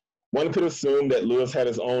baggage. One could assume that Louis had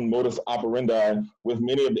his own modus operandi with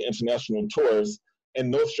many of the international tours,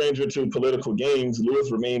 and no stranger to political games,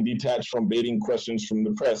 Louis remained detached from baiting questions from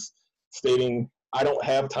the press, stating, "I don't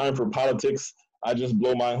have time for politics, I just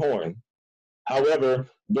blow my horn." However,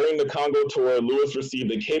 during the Congo tour, Louis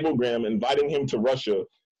received a cablegram inviting him to Russia.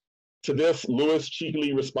 To this, Louis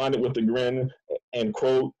cheekily responded with a grin and,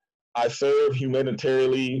 quote, "I serve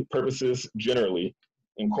humanitarian purposes generally,"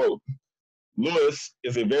 end quote. Louis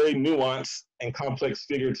is a very nuanced and complex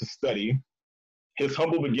figure to study. His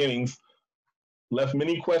humble beginnings left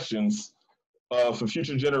many questions for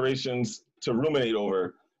future generations to ruminate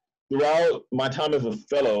over. Throughout my time as a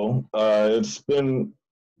fellow, it's been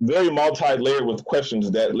very multi-layered with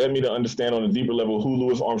questions that led me to understand on a deeper level who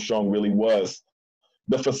Louis Armstrong really was.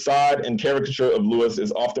 The facade and caricature of Louis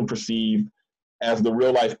is often perceived as the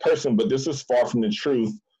real-life person, but this is far from the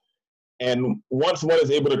truth. And once one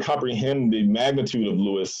is able to comprehend the magnitude of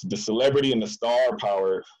Louis, the celebrity and the star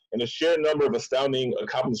power, and the sheer number of astounding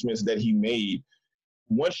accomplishments that he made,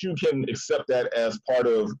 once you can accept that as part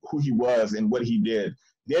of who he was and what he did,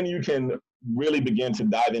 then you can really begin to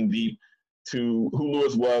dive in deep to who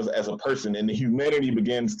Louis was as a person, and the humanity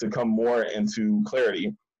begins to come more into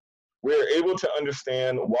clarity. We're able to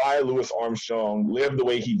understand why Louis Armstrong lived the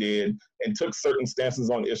way he did and took certain stances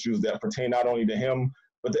on issues that pertain not only to him,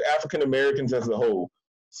 but to African Americans as a whole.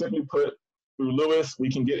 Simply put, through Louis, we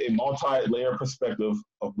can get a multi-layer perspective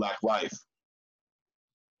of Black life.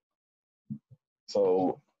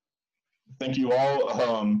 So thank you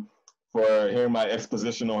all for hearing my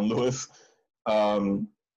exposition on Louis.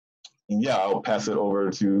 Yeah, I'll pass it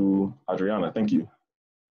over to Adriana. Thank you.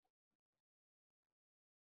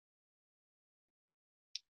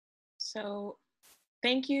 So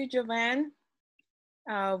thank you, Jovan.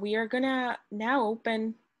 We are gonna now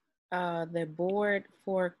open the board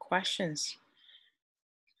for questions.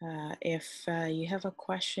 If you have a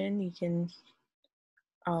question, you can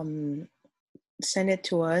send it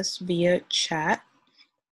to us via chat.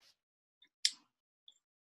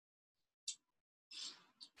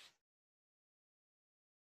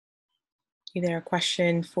 Either a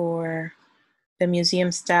question for the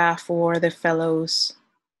museum staff or the fellows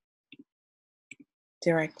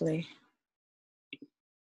directly.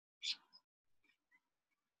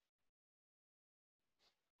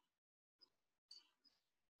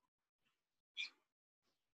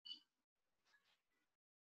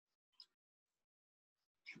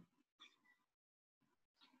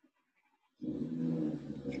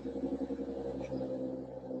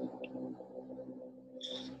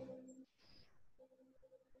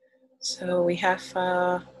 So we have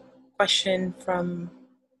a question from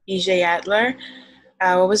EJ Adler.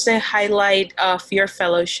 What was the highlight of your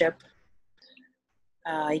fellowship?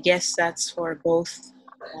 I guess that's for both.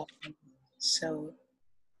 So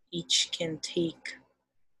each can take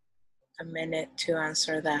a minute to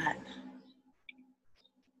answer that.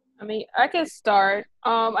 I mean, I can start.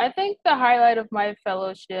 I think the highlight of my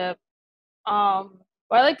fellowship, well,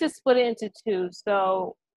 I like to split it into two.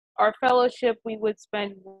 So our fellowship, we would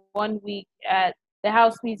spend 1 week at the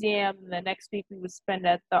House Museum, and the next week we would spend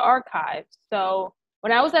at the archives. So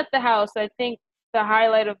when I was at the house, I think the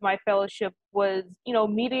highlight of my fellowship was,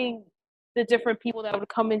 meeting the different people that would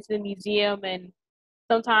come into the museum. And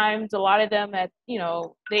sometimes a lot of them had,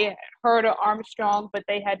 they had heard of Armstrong, but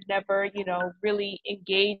they had never, really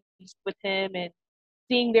engaged with him, and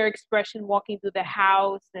seeing their expression walking through the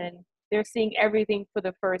house, and they're seeing everything for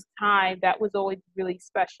the first time. That was always really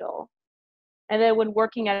special. And then when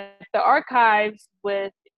working at the archives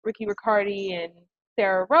with Ricky Riccardi and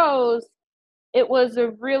Sarah Rose, it was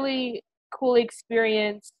a really cool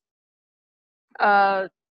experience, uh,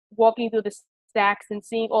 walking through the stacks and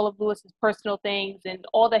seeing all of Lewis's personal things and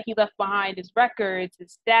all that he left behind, his records,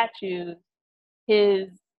 his statues, his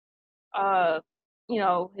uh,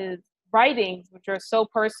 his writings, which are so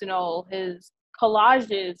personal, his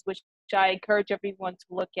collages, which I encourage everyone to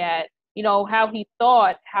look at, how he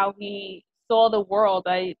thought, how he saw the world.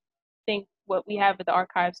 I think what we have at the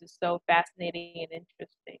archives is so fascinating and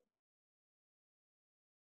interesting.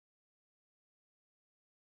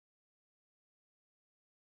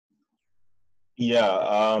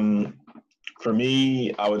 Yeah, for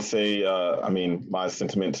me, I would say, I mean, my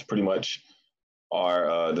sentiments pretty much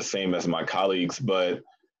are the same as my colleagues, but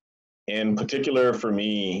in particular for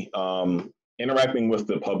me, interacting with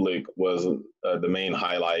the public was the main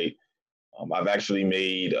highlight. I've actually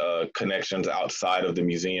made connections outside of the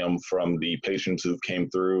museum from the patrons who came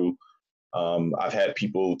through. I've had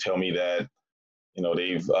people tell me that,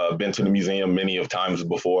 they've been to the museum many of times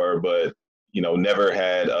before, but, never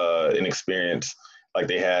had an experience like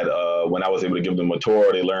they had when I was able to give them a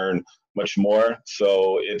tour. They learned much more.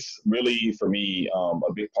 So it's really, for me,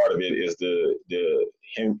 a big part of it is the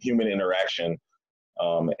human interaction,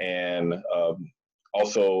 and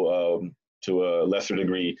also, to a lesser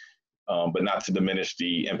degree, but not to diminish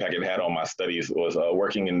the impact it had on my studies, was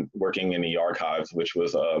working in the archives, which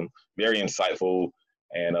was very insightful,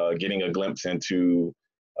 and getting a glimpse into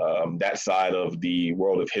that side of the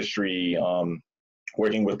world of history,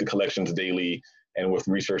 working with the collections daily and with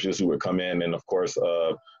researchers who would come in, and of course,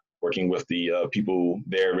 working with the people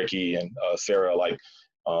there, Ricky and Sarah,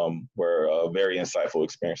 were very insightful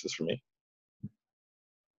experiences for me.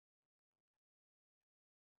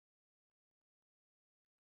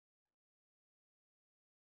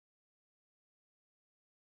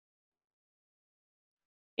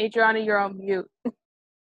 Adriana, you're on mute.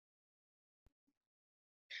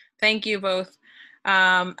 Thank you both.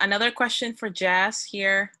 Another question for Jazz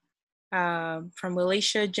here, from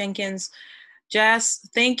Alicia Jenkins. Jazz,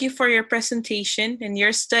 thank you for your presentation. In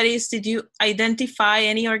your studies, did you identify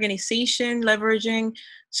any organization leveraging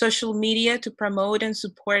social media to promote and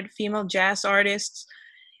support female jazz artists?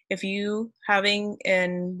 If you having,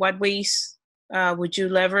 in what ways would you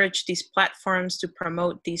leverage these platforms to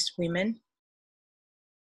promote these women?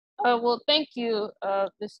 Well, thank you,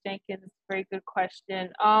 Ms. Jenkins. Very good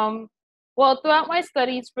question. Well, throughout my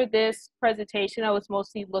studies for this presentation, I was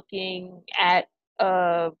mostly looking at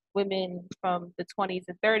women from the 20s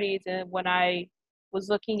and 30s. And when I was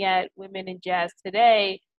looking at women in jazz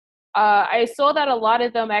today, I saw that a lot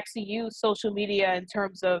of them actually use social media in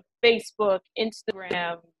terms of Facebook,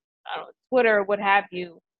 Instagram, I don't know, Twitter, what have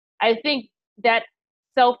you. I think that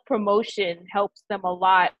self-promotion helps them a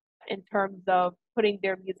lot in terms of putting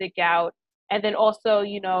their music out. And then also,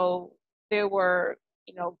 there were,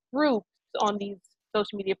 groups on these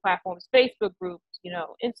social media platforms, Facebook groups,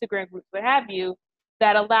 Instagram groups, what have you,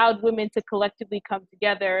 that allowed women to collectively come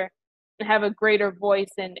together and have a greater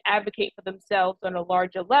voice and advocate for themselves on a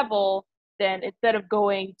larger level. Then instead of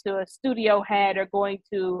going to a studio head or going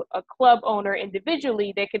to a club owner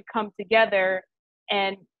individually, they could come together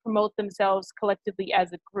and promote themselves collectively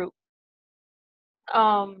as a group.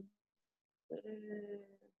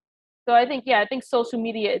 So I think social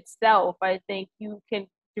media itself, I think you can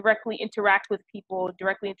directly interact with people,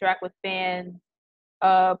 directly interact with fans,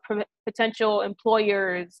 potential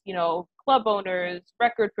employers, club owners,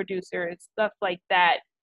 record producers, stuff like that.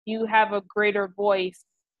 You have a greater voice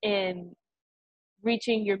in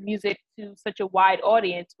reaching your music to such a wide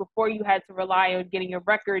audience. Before, you had to rely on getting a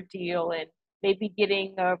record deal and maybe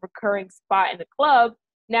getting a recurring spot in the club.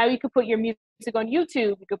 Now you can put your music on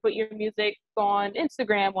YouTube, you can put your music on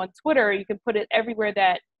Instagram, on Twitter, you can put it everywhere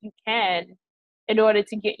that you can in order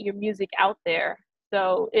to get your music out there.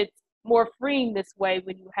 So it's more freeing this way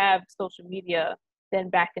when you have social media than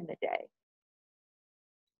back in the day.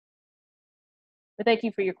 But thank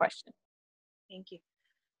you for your question. Thank you.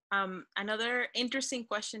 Another interesting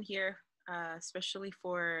question here, especially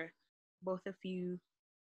for both of you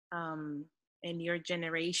in your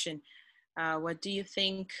generation. What do you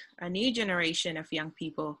think a new generation of young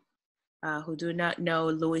people who do not know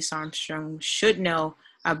Louis Armstrong should know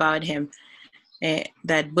about him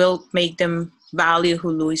that will make them value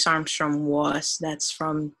who Louis Armstrong was? That's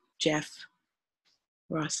from Jeff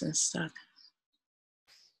Rosenstock.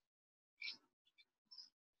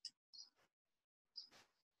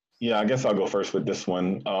 Yeah, I guess I'll go first with this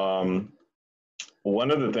one.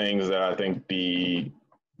 One of the things that I think the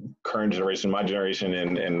current generation, my generation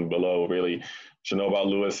and below really should know about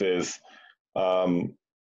Louis is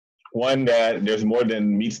one, that there's more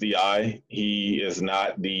than meets the eye. He is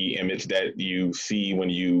not the image that you see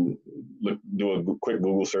when you do a quick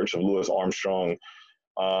Google search of Louis Armstrong.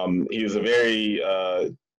 He is a very,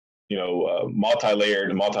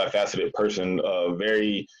 multi-layered, multifaceted person, a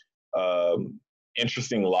very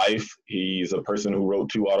interesting life. He's a person who wrote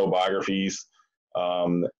 2 autobiographies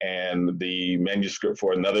and the manuscript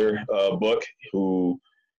for another book, who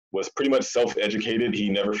was pretty much self-educated. He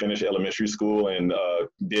never finished elementary school and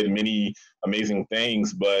did many amazing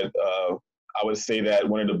things. But I would say that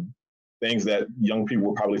one of the things that young people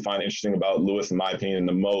will probably find interesting about Louis, in my opinion,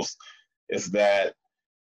 the most is that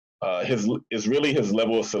his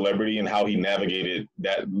level of celebrity and how he navigated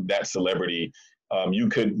that celebrity. You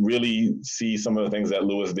could really see some of the things that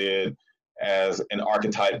Louis did as an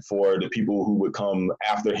archetype for the people who would come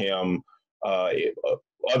after him,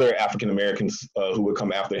 other African Americans who would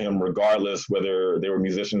come after him, regardless whether they were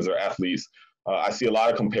musicians or athletes. I see a lot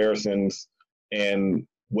of comparisons in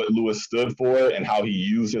what Louis stood for and how he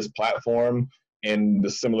used his platform in the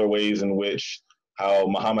similar ways in which how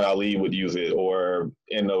Muhammad Ali would use it, or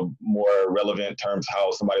in a more relevant terms,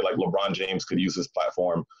 how somebody like LeBron James could use his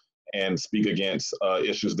platform and speak against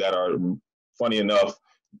issues that are, funny enough,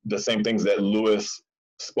 the same things that Louis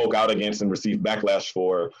spoke out against and received backlash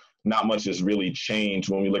for. Not much has really changed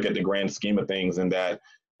when we look at the grand scheme of things, and that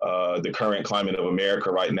the current climate of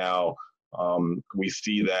America right now, we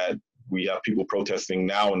see that we have people protesting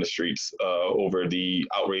now in the streets over the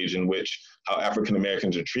outrage in which how African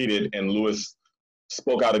Americans are treated. And Louis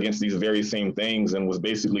spoke out against these very same things and was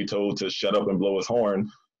basically told to shut up and blow his horn,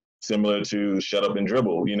 similar to shut up and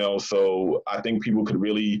dribble, So I think people could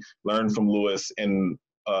really learn from Louis and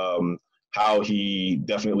how he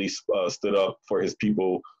definitely stood up for his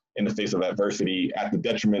people in the face of adversity at the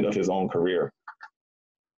detriment of his own career.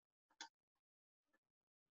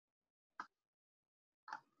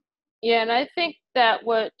 Yeah, and I think that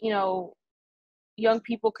what, young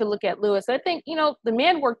people could look at Louis, I think, the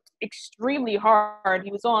man worked extremely hard.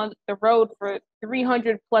 He was on the road for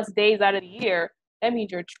 300 plus days out of the year. That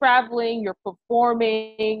means you're traveling, you're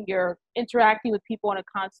performing, you're interacting with people on a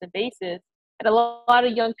constant basis. And a lot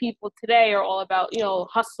of young people today are all about,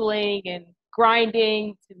 hustling and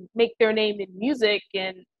grinding to make their name in music.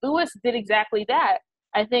 And Louis did exactly that.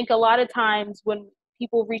 I think a lot of times when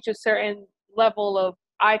people reach a certain level of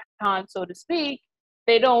icon, so to speak,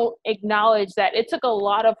 they don't acknowledge that it took a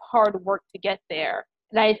lot of hard work to get there.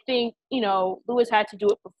 And I think, Louis had to do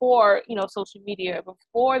it before, social media,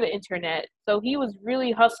 before the internet. So he was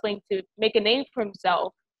really hustling to make a name for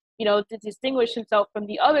himself, to distinguish himself from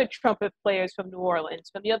the other trumpet players from New Orleans,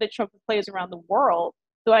 from the other trumpet players around the world.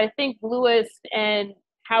 So I think Louis and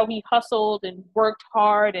how he hustled and worked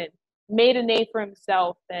hard and made a name for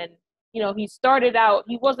himself. And, he started out,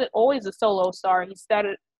 he wasn't always a solo star. He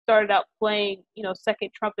started out playing, second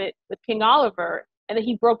trumpet with King Oliver, and then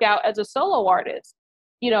he broke out as a solo artist.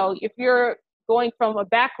 If you're going from a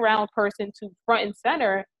background person to front and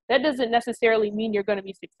center, that doesn't necessarily mean you're going to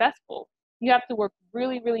be successful. You have to work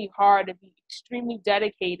really, really hard and be extremely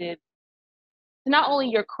dedicated to not only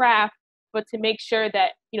your craft, but to make sure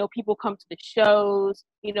that, people come to the shows.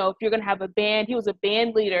 If you're going to have a band, he was a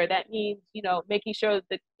band leader. That means, making sure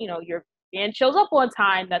that, your band shows up on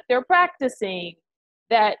time, that they're practicing,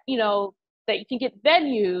 that, that you can get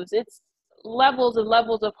venues. It's levels and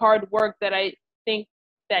levels of hard work that I think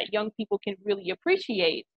that young people can really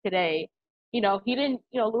appreciate today. He didn't,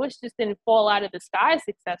 Louis just didn't fall out of the sky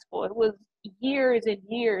successful. It was years and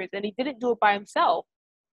years, and he didn't do it by himself.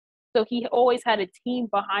 So he always had a team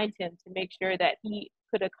behind him to make sure that he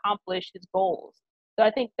could accomplish his goals. So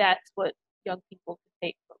I think that's what young people can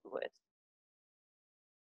take from Louis.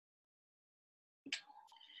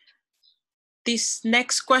 This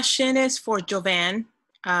next question is for Jovan.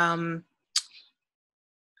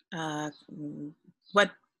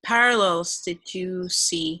 What parallels did you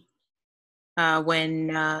see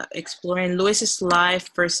when exploring Louis's life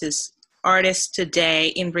versus artists today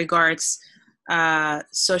in regards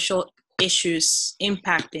social issues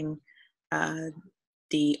impacting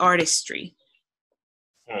the artistry?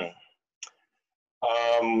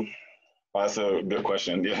 Well, that's a good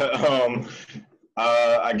question. Yeah.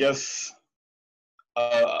 I guess,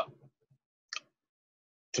 to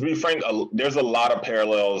be frank, there's a lot of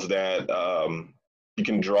parallels that you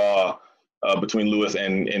can draw between Louis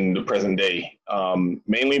and the present day,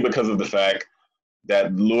 mainly because of the fact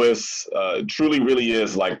that Louis truly really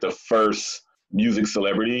is like the first music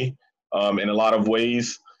celebrity in a lot of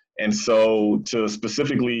ways. And so to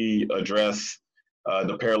specifically address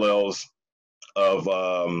the parallels of,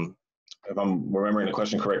 if I'm remembering the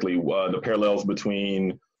question correctly, the parallels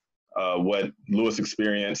between what Louis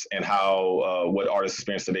experienced and how what artists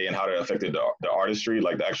experience today and how that affected the artistry,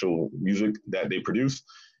 like the actual music that they produce.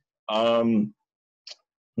 Yeah,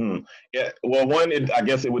 well, one, I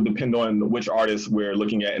guess it would depend on which artists we're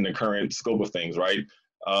looking at in the current scope of things, right?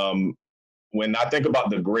 When I think about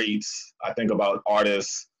the greats, I think about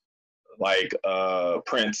artists like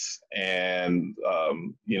Prince and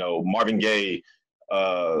Marvin Gaye,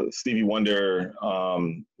 Stevie Wonder,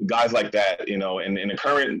 guys like that. And in the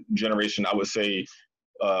current generation, I would say,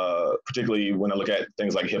 particularly when I look at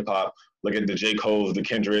things like hip hop, look at the J. Cole's, the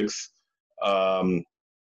Kendricks,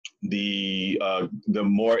 the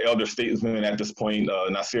more elder statesmen at this point,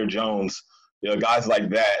 Nasir Jones, guys like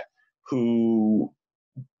that, who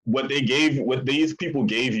what these people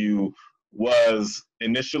gave you was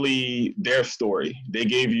initially their story. They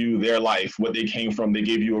gave you their life, what they came from. They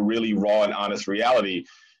gave you a really raw and honest reality.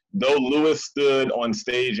 Though Louis stood on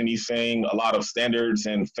stage and he sang a lot of standards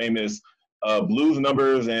and famous blues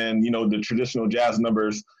numbers and the traditional jazz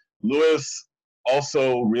numbers, Louis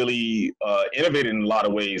also really innovated in a lot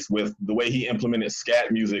of ways with the way he implemented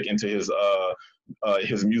scat music into his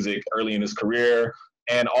music early in his career.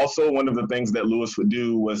 And also one of the things that Louis would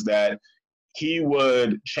do was that he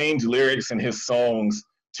would change lyrics in his songs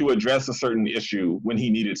to address a certain issue when he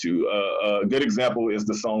needed to. A good example is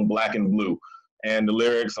the song Black and Blue. And the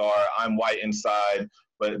lyrics are, I'm white inside,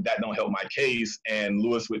 but that don't help my case. And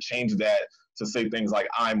Louis would change that to say things like,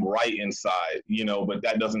 I'm right inside, but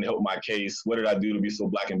that doesn't help my case. What did I do to be so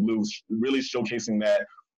black and blue? Really showcasing that,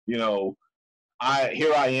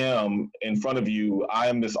 here I am in front of you. I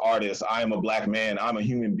am this artist. I am a black man. I'm a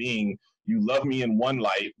human being. You love me in one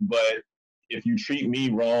light, but if you treat me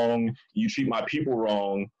wrong, you treat my people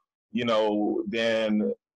wrong,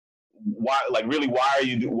 then why are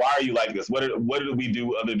you like this? What did we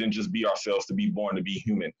do other than just be ourselves, to be born, to be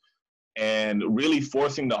human? And really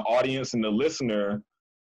forcing the audience and the listener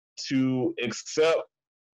to accept,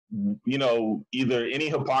 either any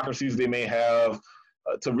hypocrisies they may have,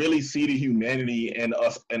 to really see the humanity in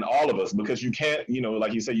us and all of us, because you can't,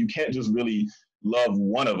 like you said, you can't just really love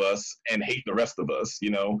one of us and hate the rest of us,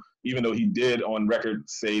 even though he did on record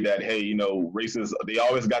say that, hey, racists, they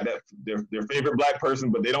always got that their favorite black person,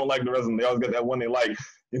 but they don't like the rest of them. They always got that one they like,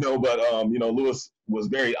 but Louis was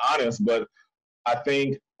very honest, but I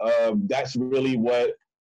think that's really what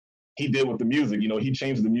he did with the music. He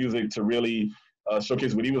changed the music to really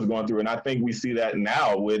showcase what he was going through. And I think we see that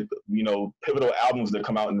now with, pivotal albums that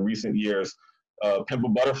come out in recent years. Pimp a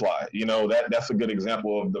Butterfly, that's a good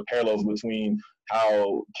example of the parallels between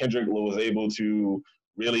how Kendrick was able to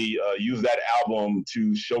really use that album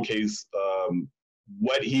to showcase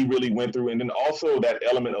what he really went through. And then also that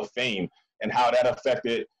element of fame and how that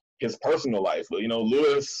affected his personal life.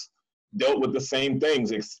 Louis dealt with the same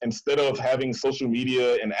things. Instead of having social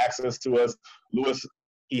media and access to us, Louis,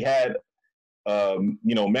 he had,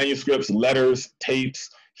 manuscripts, letters, tapes.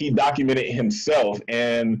 He documented himself,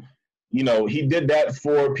 and, he did that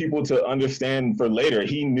for people to understand for later.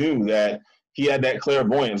 He knew that he had that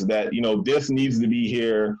clairvoyance that, this needs to be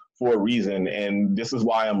here for a reason, and this is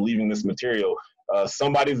why I'm leaving this material.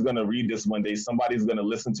 Somebody's going to read this one day. Somebody's going to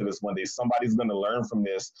listen to this one day. Somebody's going to learn from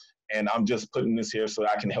this. And I'm just putting this here so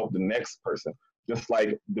I can help the next person. Just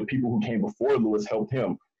like the people who came before Louis helped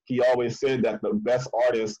him. He always said that the best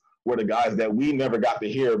artists were the guys that we never got to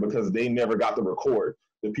hear because they never got to record.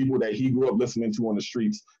 The people that he grew up listening to on the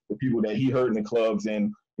streets, the people that he heard in the clubs,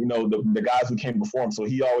 and, the guys who came before him. So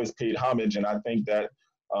he always paid homage. And I think that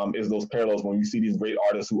is those parallels when you see these great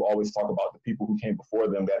artists who always talk about the people who came before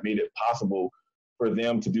them that made it possible for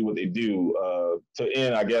them to do what they do. To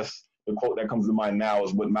end, I guess, the quote that comes to mind now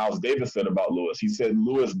is what Miles Davis said about Louis. He said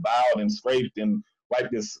Louis bowed and scraped and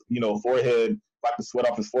wiped his, forehead, wiped the sweat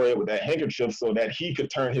off his forehead with that handkerchief so that he could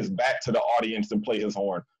turn his back to the audience and play his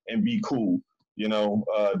horn and be cool.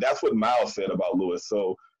 That's what Miles said about Louis.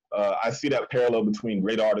 So I see that parallel between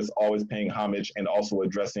great artists always paying homage and also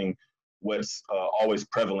addressing what's always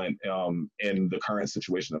prevalent in the current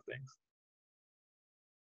situation of things.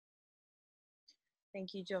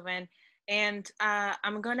 Thank you, Jovan. And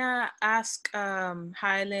I'm gonna ask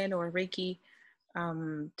Hyland or Ricky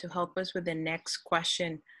to help us with the next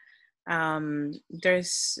question.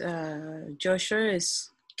 There's Joshua is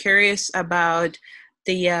curious about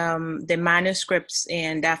the manuscripts,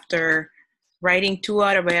 and after writing two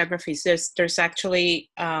autobiographies, there's actually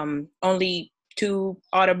only two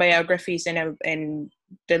autobiographies, and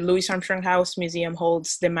the Louis Armstrong House Museum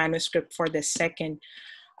holds the manuscript for the second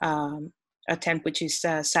attempt, which is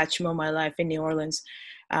Satchmo, My Life in New Orleans.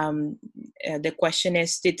 The question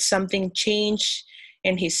is, did something change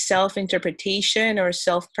in his self-interpretation or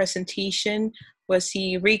self-presentation? Was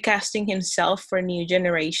he recasting himself for new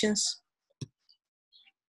generations?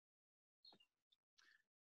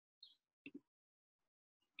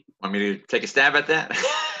 Want me to take a stab at that?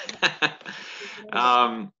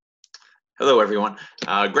 Hello, everyone.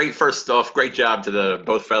 First off, great job to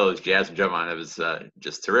both fellows, Jazz and Jovan. It was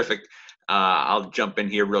just terrific. I'll jump in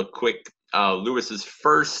here real quick. Louis's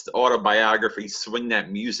first autobiography, Swing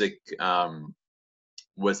That Music,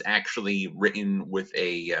 was actually written with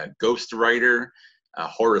a ghostwriter,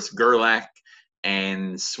 Horace Gerlach,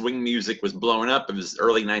 and swing music was blowing up. It was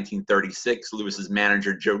early 1936. Louis's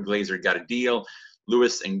manager, Joe Glazer, got a deal.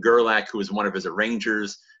 Louis and Gerlach, who was one of his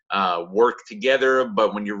arrangers, worked together,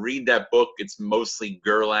 but when you read that book, it's mostly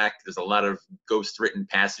Gerlach. There's a lot of ghost-written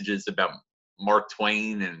passages about Mark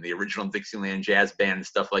Twain and the original Dixieland Jazz Band and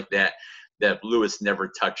stuff like that Louis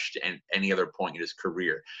never touched at any other point in his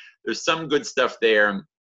career. There's some good stuff there,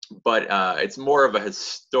 but it's more of a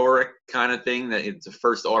historic kind of thing. That it's the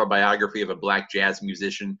first autobiography of a black jazz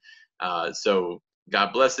musician. So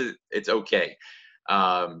God bless it. It's okay.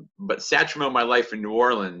 But Satchmo, My Life in New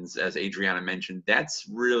Orleans, as Adriana mentioned, that's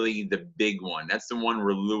really the big one. That's the one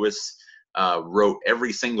where Louis wrote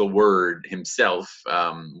every single word himself.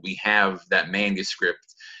 We have that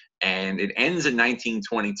manuscript, and it ends in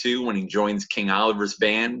 1922 when he joins King Oliver's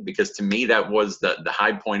band, because to me that was the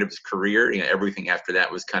high point of his career. You know, everything after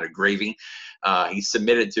that was kind of gravy. He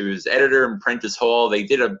submitted to his editor, Prentice Hall. They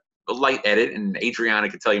did a light edit, and Adriana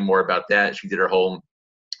could tell you more about that. She did her whole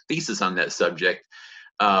thesis on that subject.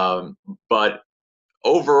 But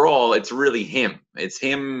overall, it's really him. It's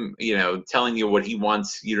him, you know, telling you what he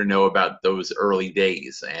wants you to know about those early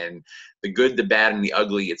days. And the good, the bad, and the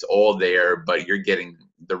ugly, it's all there, but you're getting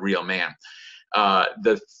the real man.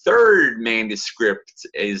 The third manuscript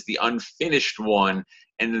is the unfinished one,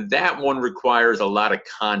 and that one requires a lot of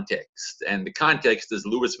context. And the context is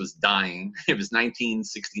Louis was dying. It was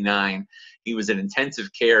 1969. He was in intensive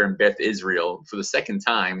care in Beth Israel for the second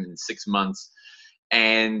time in 6 months.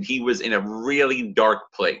 And he was in a really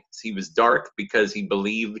dark place. He was dark because he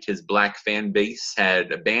believed his black fan base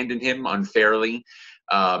had abandoned him unfairly.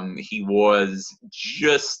 He was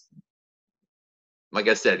just, like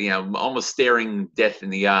I said, you know, almost staring death in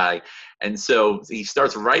the eye. And so he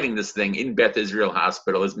starts writing this thing in Beth Israel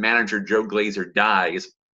Hospital. His manager, Joe Glazer, dies.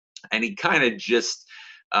 And he kind of just,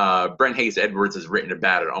 Brent Hayes Edwards has written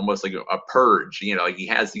about it, almost like a purge. You know, like he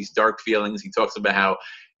has these dark feelings. He talks about how,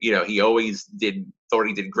 you know, he always thought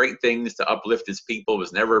he did great things to uplift his people,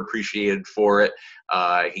 was never appreciated for it.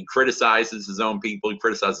 He criticizes his own people. He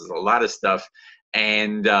criticizes a lot of stuff.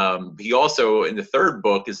 And he also, in the third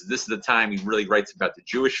book, this is the time he really writes about the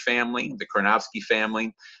Jewish family, the Kronowski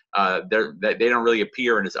they don't really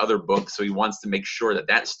appear in his other books, so he wants to make sure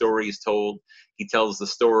that story is told. He tells the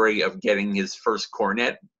story of getting his first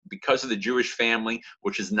cornet because of the Jewish family,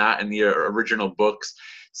 which is not in the original books.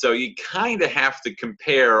 So you kind of have to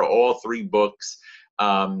compare all three books.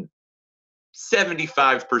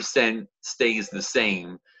 75% stays the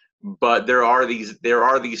same, but there are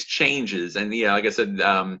these changes. And yeah, like I said,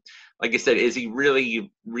 is he really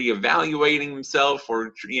reevaluating himself,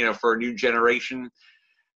 or, you know, for a new generation?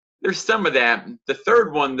 There's some of that. The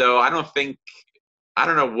third one, though, I don't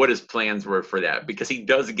know what his plans were for that, because he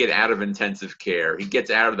does get out of intensive care. He gets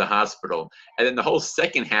out of the hospital. And then the whole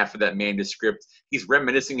second half of that manuscript, he's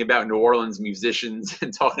reminiscing about New Orleans musicians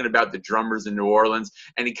and talking about the drummers in New Orleans.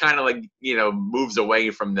 And he kind of, like, you know, moves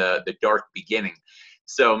away from the dark beginning.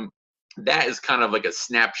 So that is kind of like a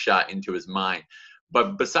snapshot into his mind.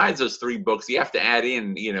 But besides those three books, you have to add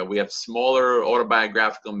in, you know, we have smaller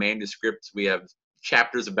autobiographical manuscripts. We have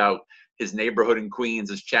chapters about his neighborhood in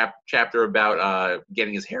Queens, his chapter about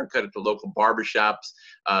getting his haircut at the local barbershops,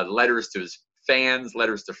 letters to his fans,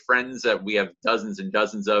 letters to friends that we have dozens and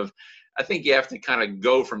dozens of. I think you have to kind of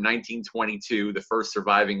go from 1922, the first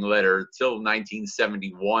surviving letter, till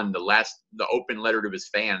 1971, the open letter to his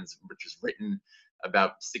fans, which was written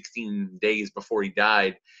about 16 days before he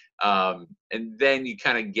died. And then you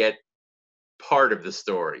kind of get part of the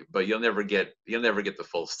story, but you'll never get the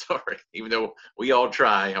full story, even though we all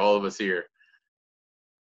try, all of us here.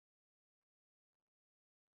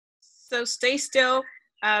 So stay still,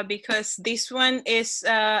 because this one is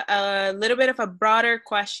a little bit of a broader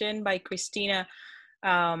question by Christina.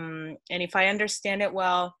 And if I understand it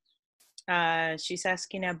well, she's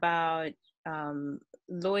asking about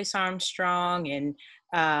Louis Armstrong and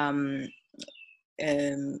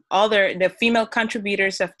all the female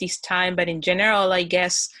contributors of this time. But in general, I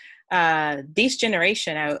guess this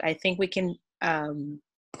generation, I think we can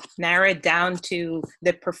narrow it down to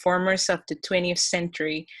the performers of the 20th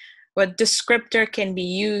century. What descriptor can be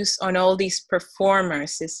used on all these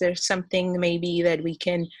performers? Is there something maybe that we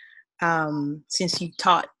can, since you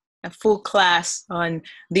taught a full class on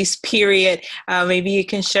this period, maybe you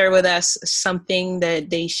can share with us something that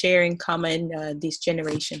they share in common, this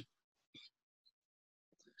generation?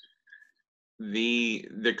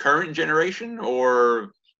 The current generation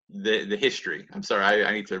or the history? I'm sorry,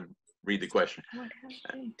 I need to read the question. What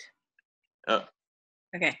happened? Oh.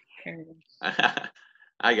 Okay. Here we go.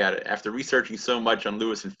 I got it. After researching so much on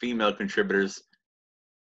Louis and female contributors.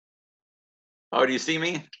 Oh, do you see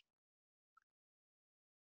me?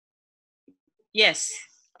 Yes.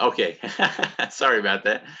 Okay. Sorry about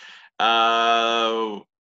that.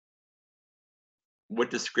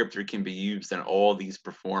 What descriptor can be used on all these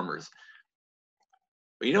performers?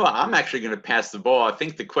 Well, you know what? I'm actually going to pass the ball. I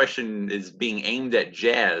think the question is being aimed at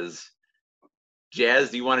Jazz.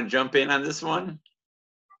 Jazz, do you want to jump in on this one?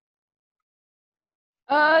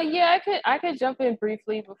 Yeah, I could jump in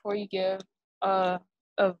briefly before you give a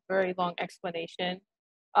very long explanation.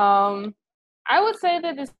 I would say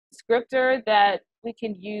that the descriptor that we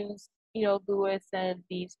can use, Louis and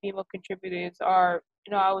these female contributors are,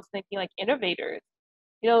 I was thinking like innovators.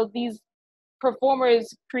 These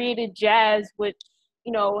performers created jazz, which,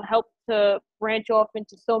 helped to branch off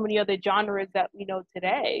into so many other genres that we know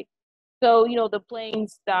today. So, the playing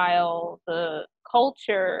style, the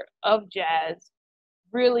culture of jazz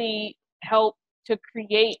really helped to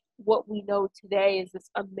create what we know today as this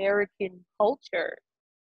American culture.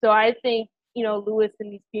 So I think, Louis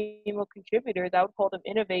and these female contributors, I would call them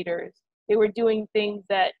innovators. They were doing things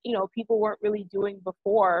that, people weren't really doing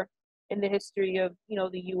before in the history of,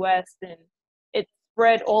 the US, and it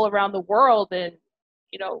spread all around the world and,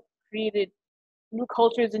 created new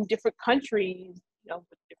cultures in different countries,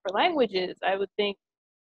 with different languages. I would think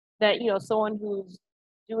that, someone who's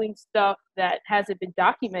doing stuff that hasn't been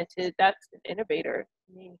documented, that's an innovator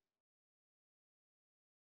to me.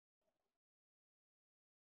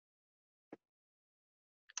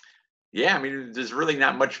 Yeah, I mean, there's really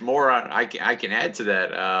not much more I can add to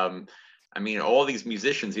that. I mean, all these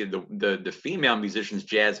musicians, the female musicians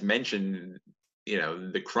Jazz mentioned,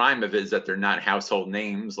 the crime of it is that they're not household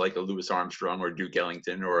names like a Louis Armstrong or Duke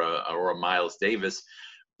Ellington or a Miles Davis,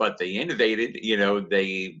 but they innovated.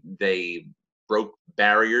 They broke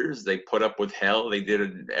barriers. They put up with hell. They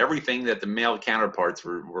did everything that the male counterparts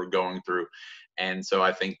were going through. And so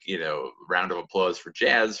I think, round of applause for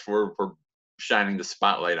Jazz for shining the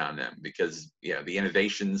spotlight on them, because the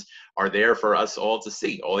innovations are there for us all to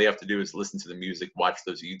see. All you have to do is listen to the music, watch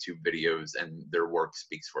those YouTube videos, and their work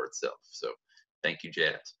speaks for itself. So thank you,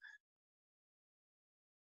 Jazz.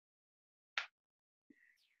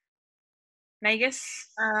 And I guess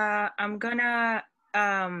I'm gonna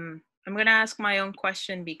ask my own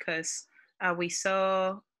question, because we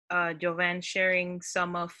saw Jovan sharing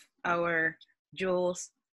some of our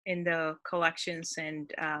jewels in the collections,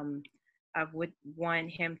 and I would want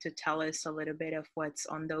him to tell us a little bit of what's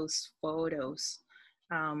on those photos.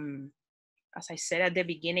 As I said at the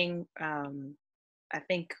beginning, I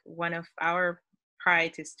think one of our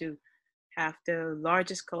prides is to have the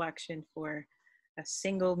largest collection for a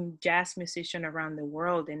single jazz musician around the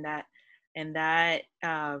world, and that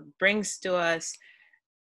brings to us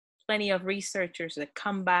plenty of researchers that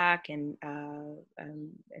come back and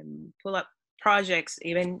pull up projects,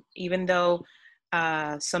 even though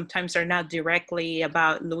sometimes are not directly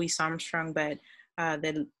about Louis Armstrong, but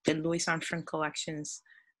the Louis Armstrong collections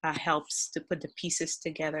helps to put the pieces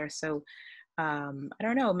together. So I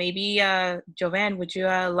don't know, maybe Jovan, would you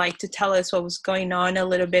like to tell us what was going on a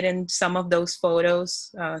little bit in some of those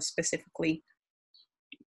photos specifically?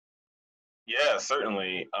 Yeah,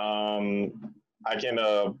 certainly. I can,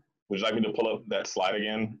 would you like me to pull up that slide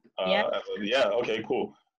again? Yeah. Yeah, okay,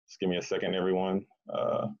 cool. Just give me a second, everyone,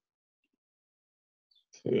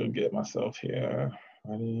 to get myself here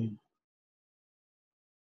ready.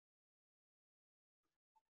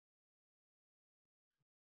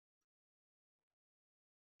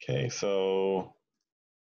 Okay, so, all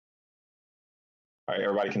right,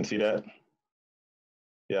 everybody can see that?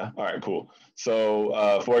 Yeah. All right. Cool.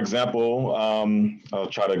 So, for example, I'll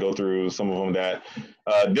try to go through some of them. That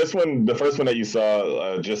this one, the first one that you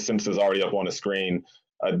saw, just since it's already up on the screen.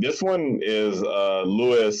 This one is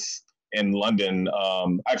Louis in London.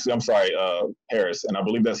 Actually, I'm sorry, Paris, and I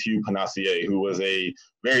believe that's Hugh Panassier, who was a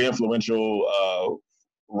very influential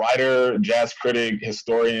writer, jazz critic,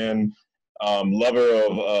 historian, lover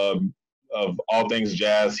of all things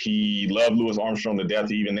jazz. He loved Louis Armstrong to death.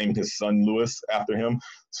 He even named his son Louis after him.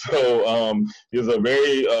 So he was a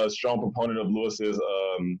very strong proponent of Louis's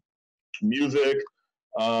music.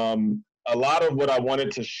 A lot of what I wanted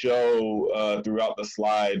to show throughout the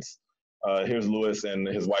slides, here's Louis and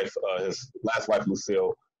his wife, his last wife,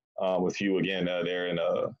 Lucille, with Hugh again there in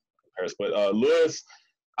Paris. But Louis,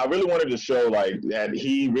 I really wanted to show like that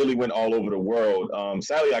he really went all over the world.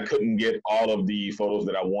 Sadly, I couldn't get all of the photos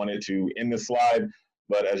that I wanted to in this slide,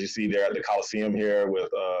 but as you see there at the Coliseum here with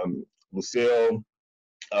Lucille,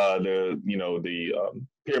 the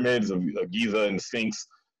pyramids of Giza and Sphinx.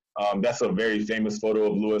 That's a very famous photo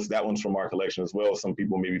of Louis. That one's from our collection as well. Some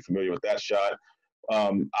people may be familiar with that shot.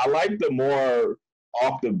 I like the more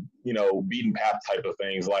off the beaten path type of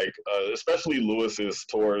things, like especially Louis's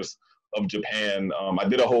tours of Japan. I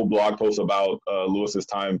did a whole blog post about Louis's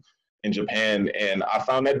time in Japan, and I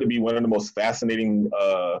found that to be one of the most fascinating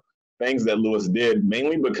things that Louis did,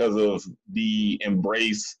 mainly because of the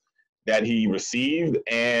embrace that he received.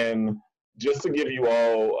 And just to give you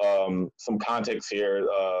all some context here,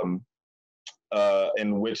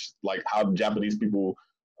 in which like how Japanese people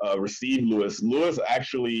received Louis. Louis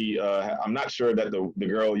actually, I'm not sure that the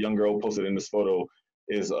young girl posted in this photo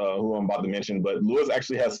is who I'm about to mention, but Louis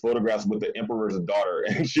actually has photographs with the emperor's daughter,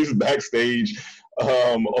 and she's backstage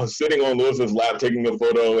sitting on Louis's lap taking a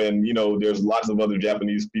photo. And there's lots of other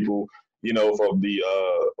Japanese people from the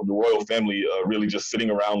royal family really just sitting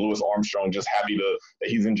around Louis Armstrong, just happy that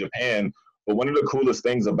he's in Japan. But one of the coolest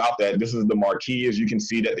things about that, this is the marquee, as you can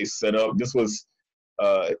see, that they set up. This was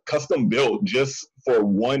custom built just for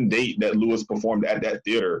one date that Louis performed at that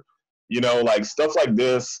theater. Like stuff like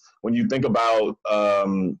this, when you think about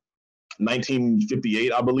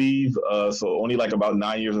 1958, I believe, so only like about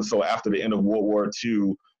 9 years or so after the end of World War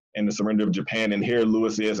II and the surrender of Japan. And here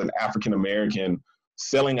Louis is, an African-American,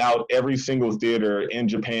 selling out every single theater in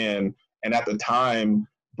Japan. And at the time,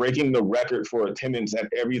 breaking the record for attendance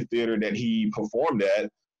at every theater that he performed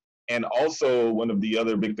at. And also one of the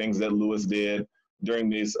other big things that Louis did during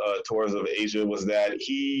these tours of Asia was that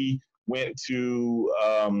he went to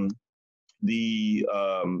the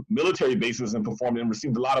military bases and performed and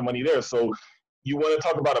received a lot of money there. So you want to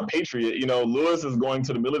talk about a patriot, Louis is going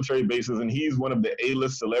to the military bases, and he's one of the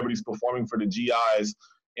A-list celebrities performing for the GIs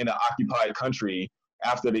in an occupied country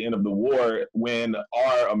after the end of the war, when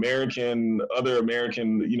our other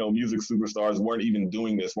American, music superstars weren't even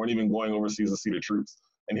doing this, weren't even going overseas to see the troops.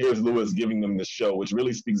 And here's Louis giving them this show, which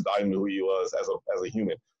really speaks volume to who he was as a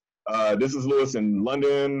human. This is Louis in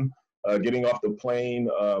London, getting off the plane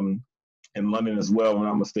in London as well, if I'm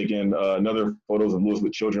not mistaken. Another photos of Louis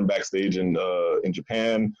with children backstage in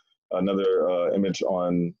Japan. Another image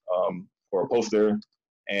on for a poster.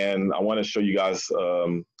 And I want to show you guys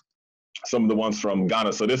some of the ones from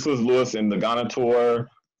Ghana. So this was Louis in the Ghana tour.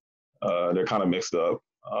 They're kind of mixed up.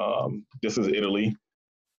 This is Italy.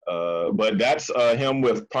 But that's him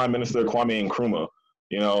with Prime Minister Kwame Nkrumah,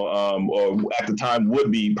 or at the time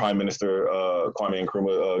would be Prime Minister Kwame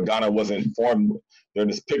Nkrumah. Ghana wasn't formed during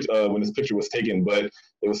this picture when this picture was taken, but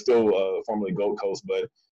it was still formerly Gold Coast. But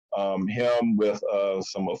him with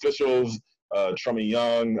some officials, Trummy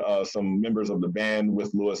Young, some members of the band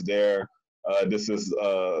with Louis there. This is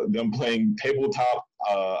them playing tabletop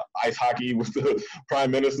ice hockey with the Prime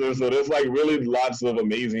Minister. So there's like really lots of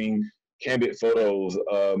amazing candid photos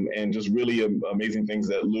and just really amazing things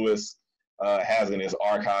that Louis has in his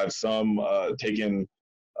archive. Some taken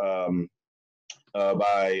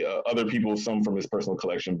by other people, some from his personal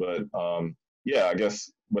collection. But yeah, I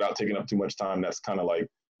guess without taking up too much time, that's kind of like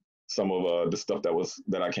some of the stuff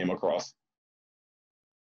that I came across.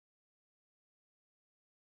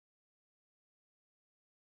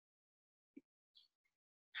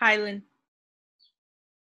 Hyland.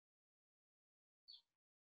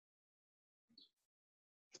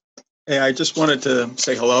 Hey, I just wanted to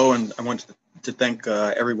say hello, and I wanted to thank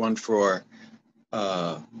everyone for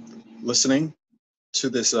listening to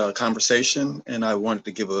this conversation. And I wanted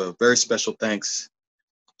to give a very special thanks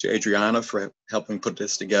to Adriana for helping put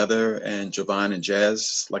this together, and Jovan and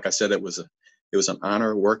Jazz. Like I said, it was an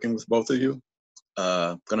honor working with both of you.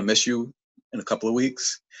 Gonna miss you in a couple of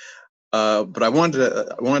weeks. But I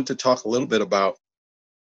wanted to talk a little bit about,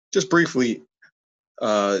 just briefly,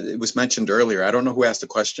 it was mentioned earlier. I don't know who asked the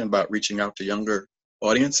question about reaching out to younger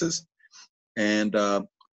audiences. And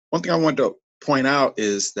one thing I wanted to point out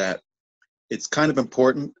is that it's kind of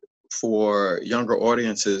important for younger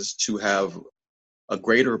audiences to have a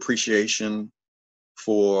greater appreciation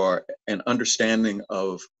for an understanding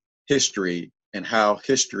of history and how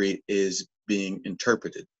history is being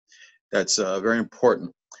interpreted. That's very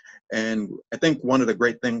important. And I think one of the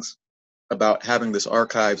great things about having this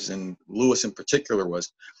archives, and Louis in particular,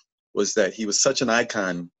 was that he was such an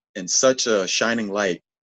icon and such a shining light,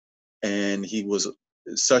 and he was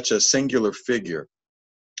such a singular figure.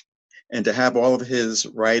 And to have all of his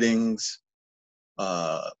writings,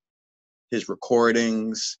 his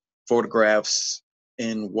recordings, photographs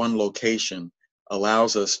in one location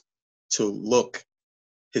allows us to look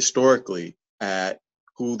historically at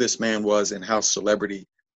who this man was and how celebrity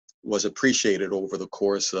was appreciated over the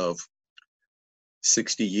course of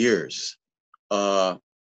 60 years.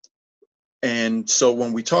 And so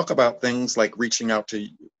when we talk about things like reaching out to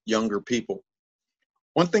younger people,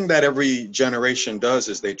 one thing that every generation does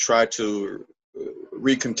is they try to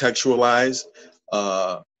recontextualize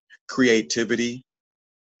creativity,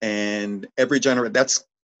 and every generation, that's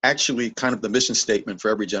actually kind of the mission statement for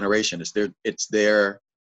every generation. It's their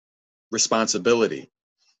responsibility.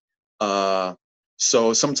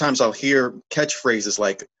 So sometimes I'll hear catchphrases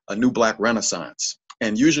like a new Black Renaissance.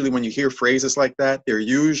 And usually when you hear phrases like that, they're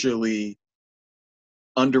usually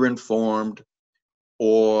underinformed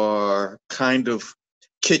or kind of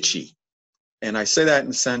kitschy. And I say that in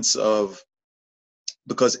the sense of,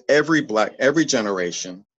 because every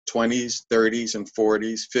generation, 20s, 30s, and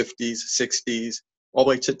 40s, 50s, 60s, all the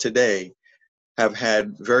way to today, have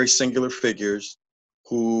had very singular figures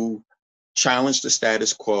who challenged the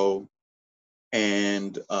status quo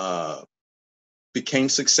and became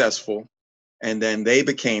successful, and then they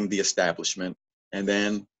became the establishment, and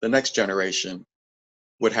then the next generation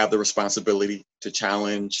would have the responsibility to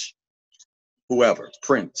challenge whoever.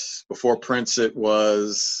 Prince. Before Prince, it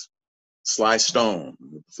was Sly Stone,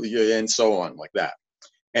 and so on, like that.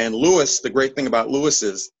 And Louis, the great thing about Louis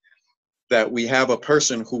is that we have a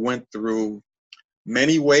person who went through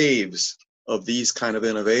many waves of these kind of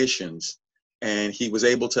innovations, and he was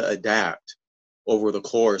able to adapt over the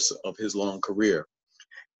course of his long career.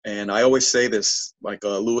 And I always say this, like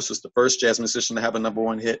Louis was the first jazz musician to have a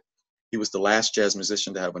 #1 hit. He was the last jazz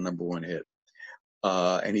musician to have a #1 hit.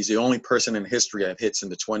 And he's the only person in history to have hits in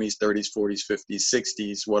the 20s, 30s, 40s, 50s,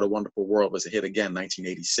 60s. What a Wonderful World was a hit again,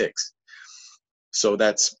 1986. So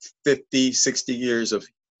that's 50, 60 years of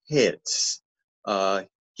hits.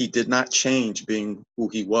 He did not change being who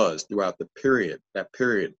he was throughout that period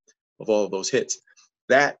of all of those hits.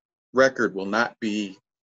 That record will not be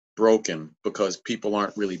broken because people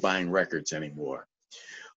aren't really buying records anymore.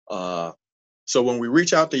 So when we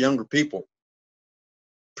reach out to younger people,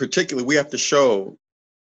 particularly, we have to show,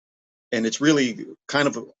 and it's really kind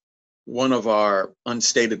of one of our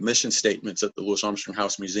unstated mission statements at the Louis Armstrong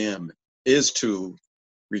House Museum, is to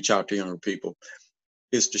reach out to younger people,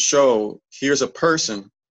 is to show here's a person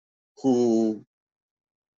who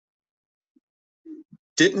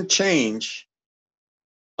didn't change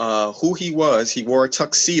who he was. He wore a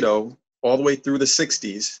tuxedo all the way through the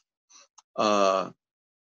 60s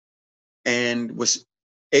and was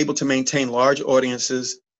able to maintain large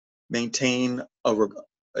audiences, maintain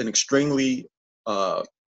an extremely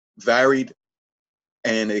varied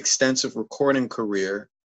and extensive recording career,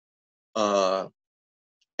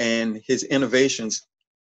 and his innovations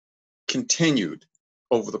continued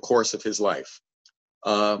over the course of his life.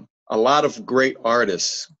 A lot of great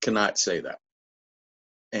artists cannot say that.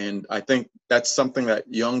 And I think that's something that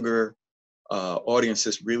younger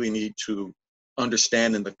audiences really need to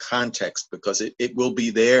understand in the context, because it will be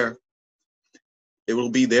their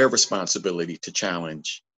responsibility to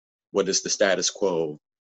challenge what is the status quo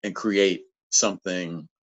and create something,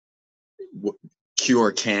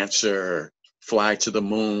 cure cancer, fly to the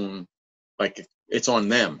moon. Like, it's on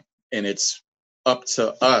them, and it's up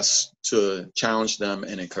to us to challenge them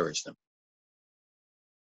and encourage them.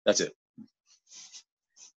 That's it.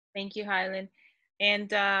 Thank you, Hyland.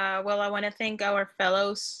 And well, I want to thank our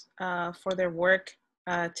fellows for their work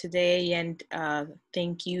today, and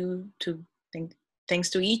thanks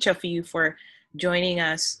to each of you for joining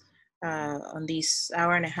us on this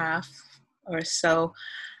hour and a half or so.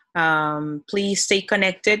 Please stay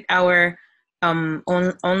connected. Our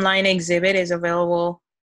online exhibit is available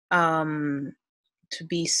to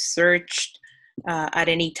be searched at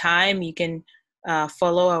any time. You can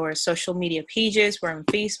follow our social media pages. We're on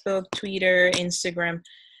Facebook, Twitter, Instagram,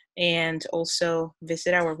 and also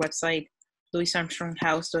visit our website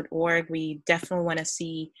louisarmstronghouse.org. We definitely want to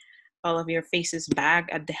see all of your faces back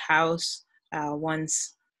at the house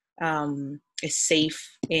once it's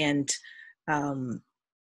safe and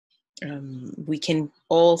we can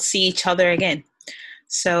all see each other again.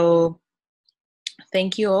 So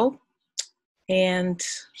thank you all, and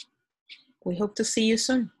we hope to see you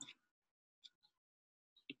soon.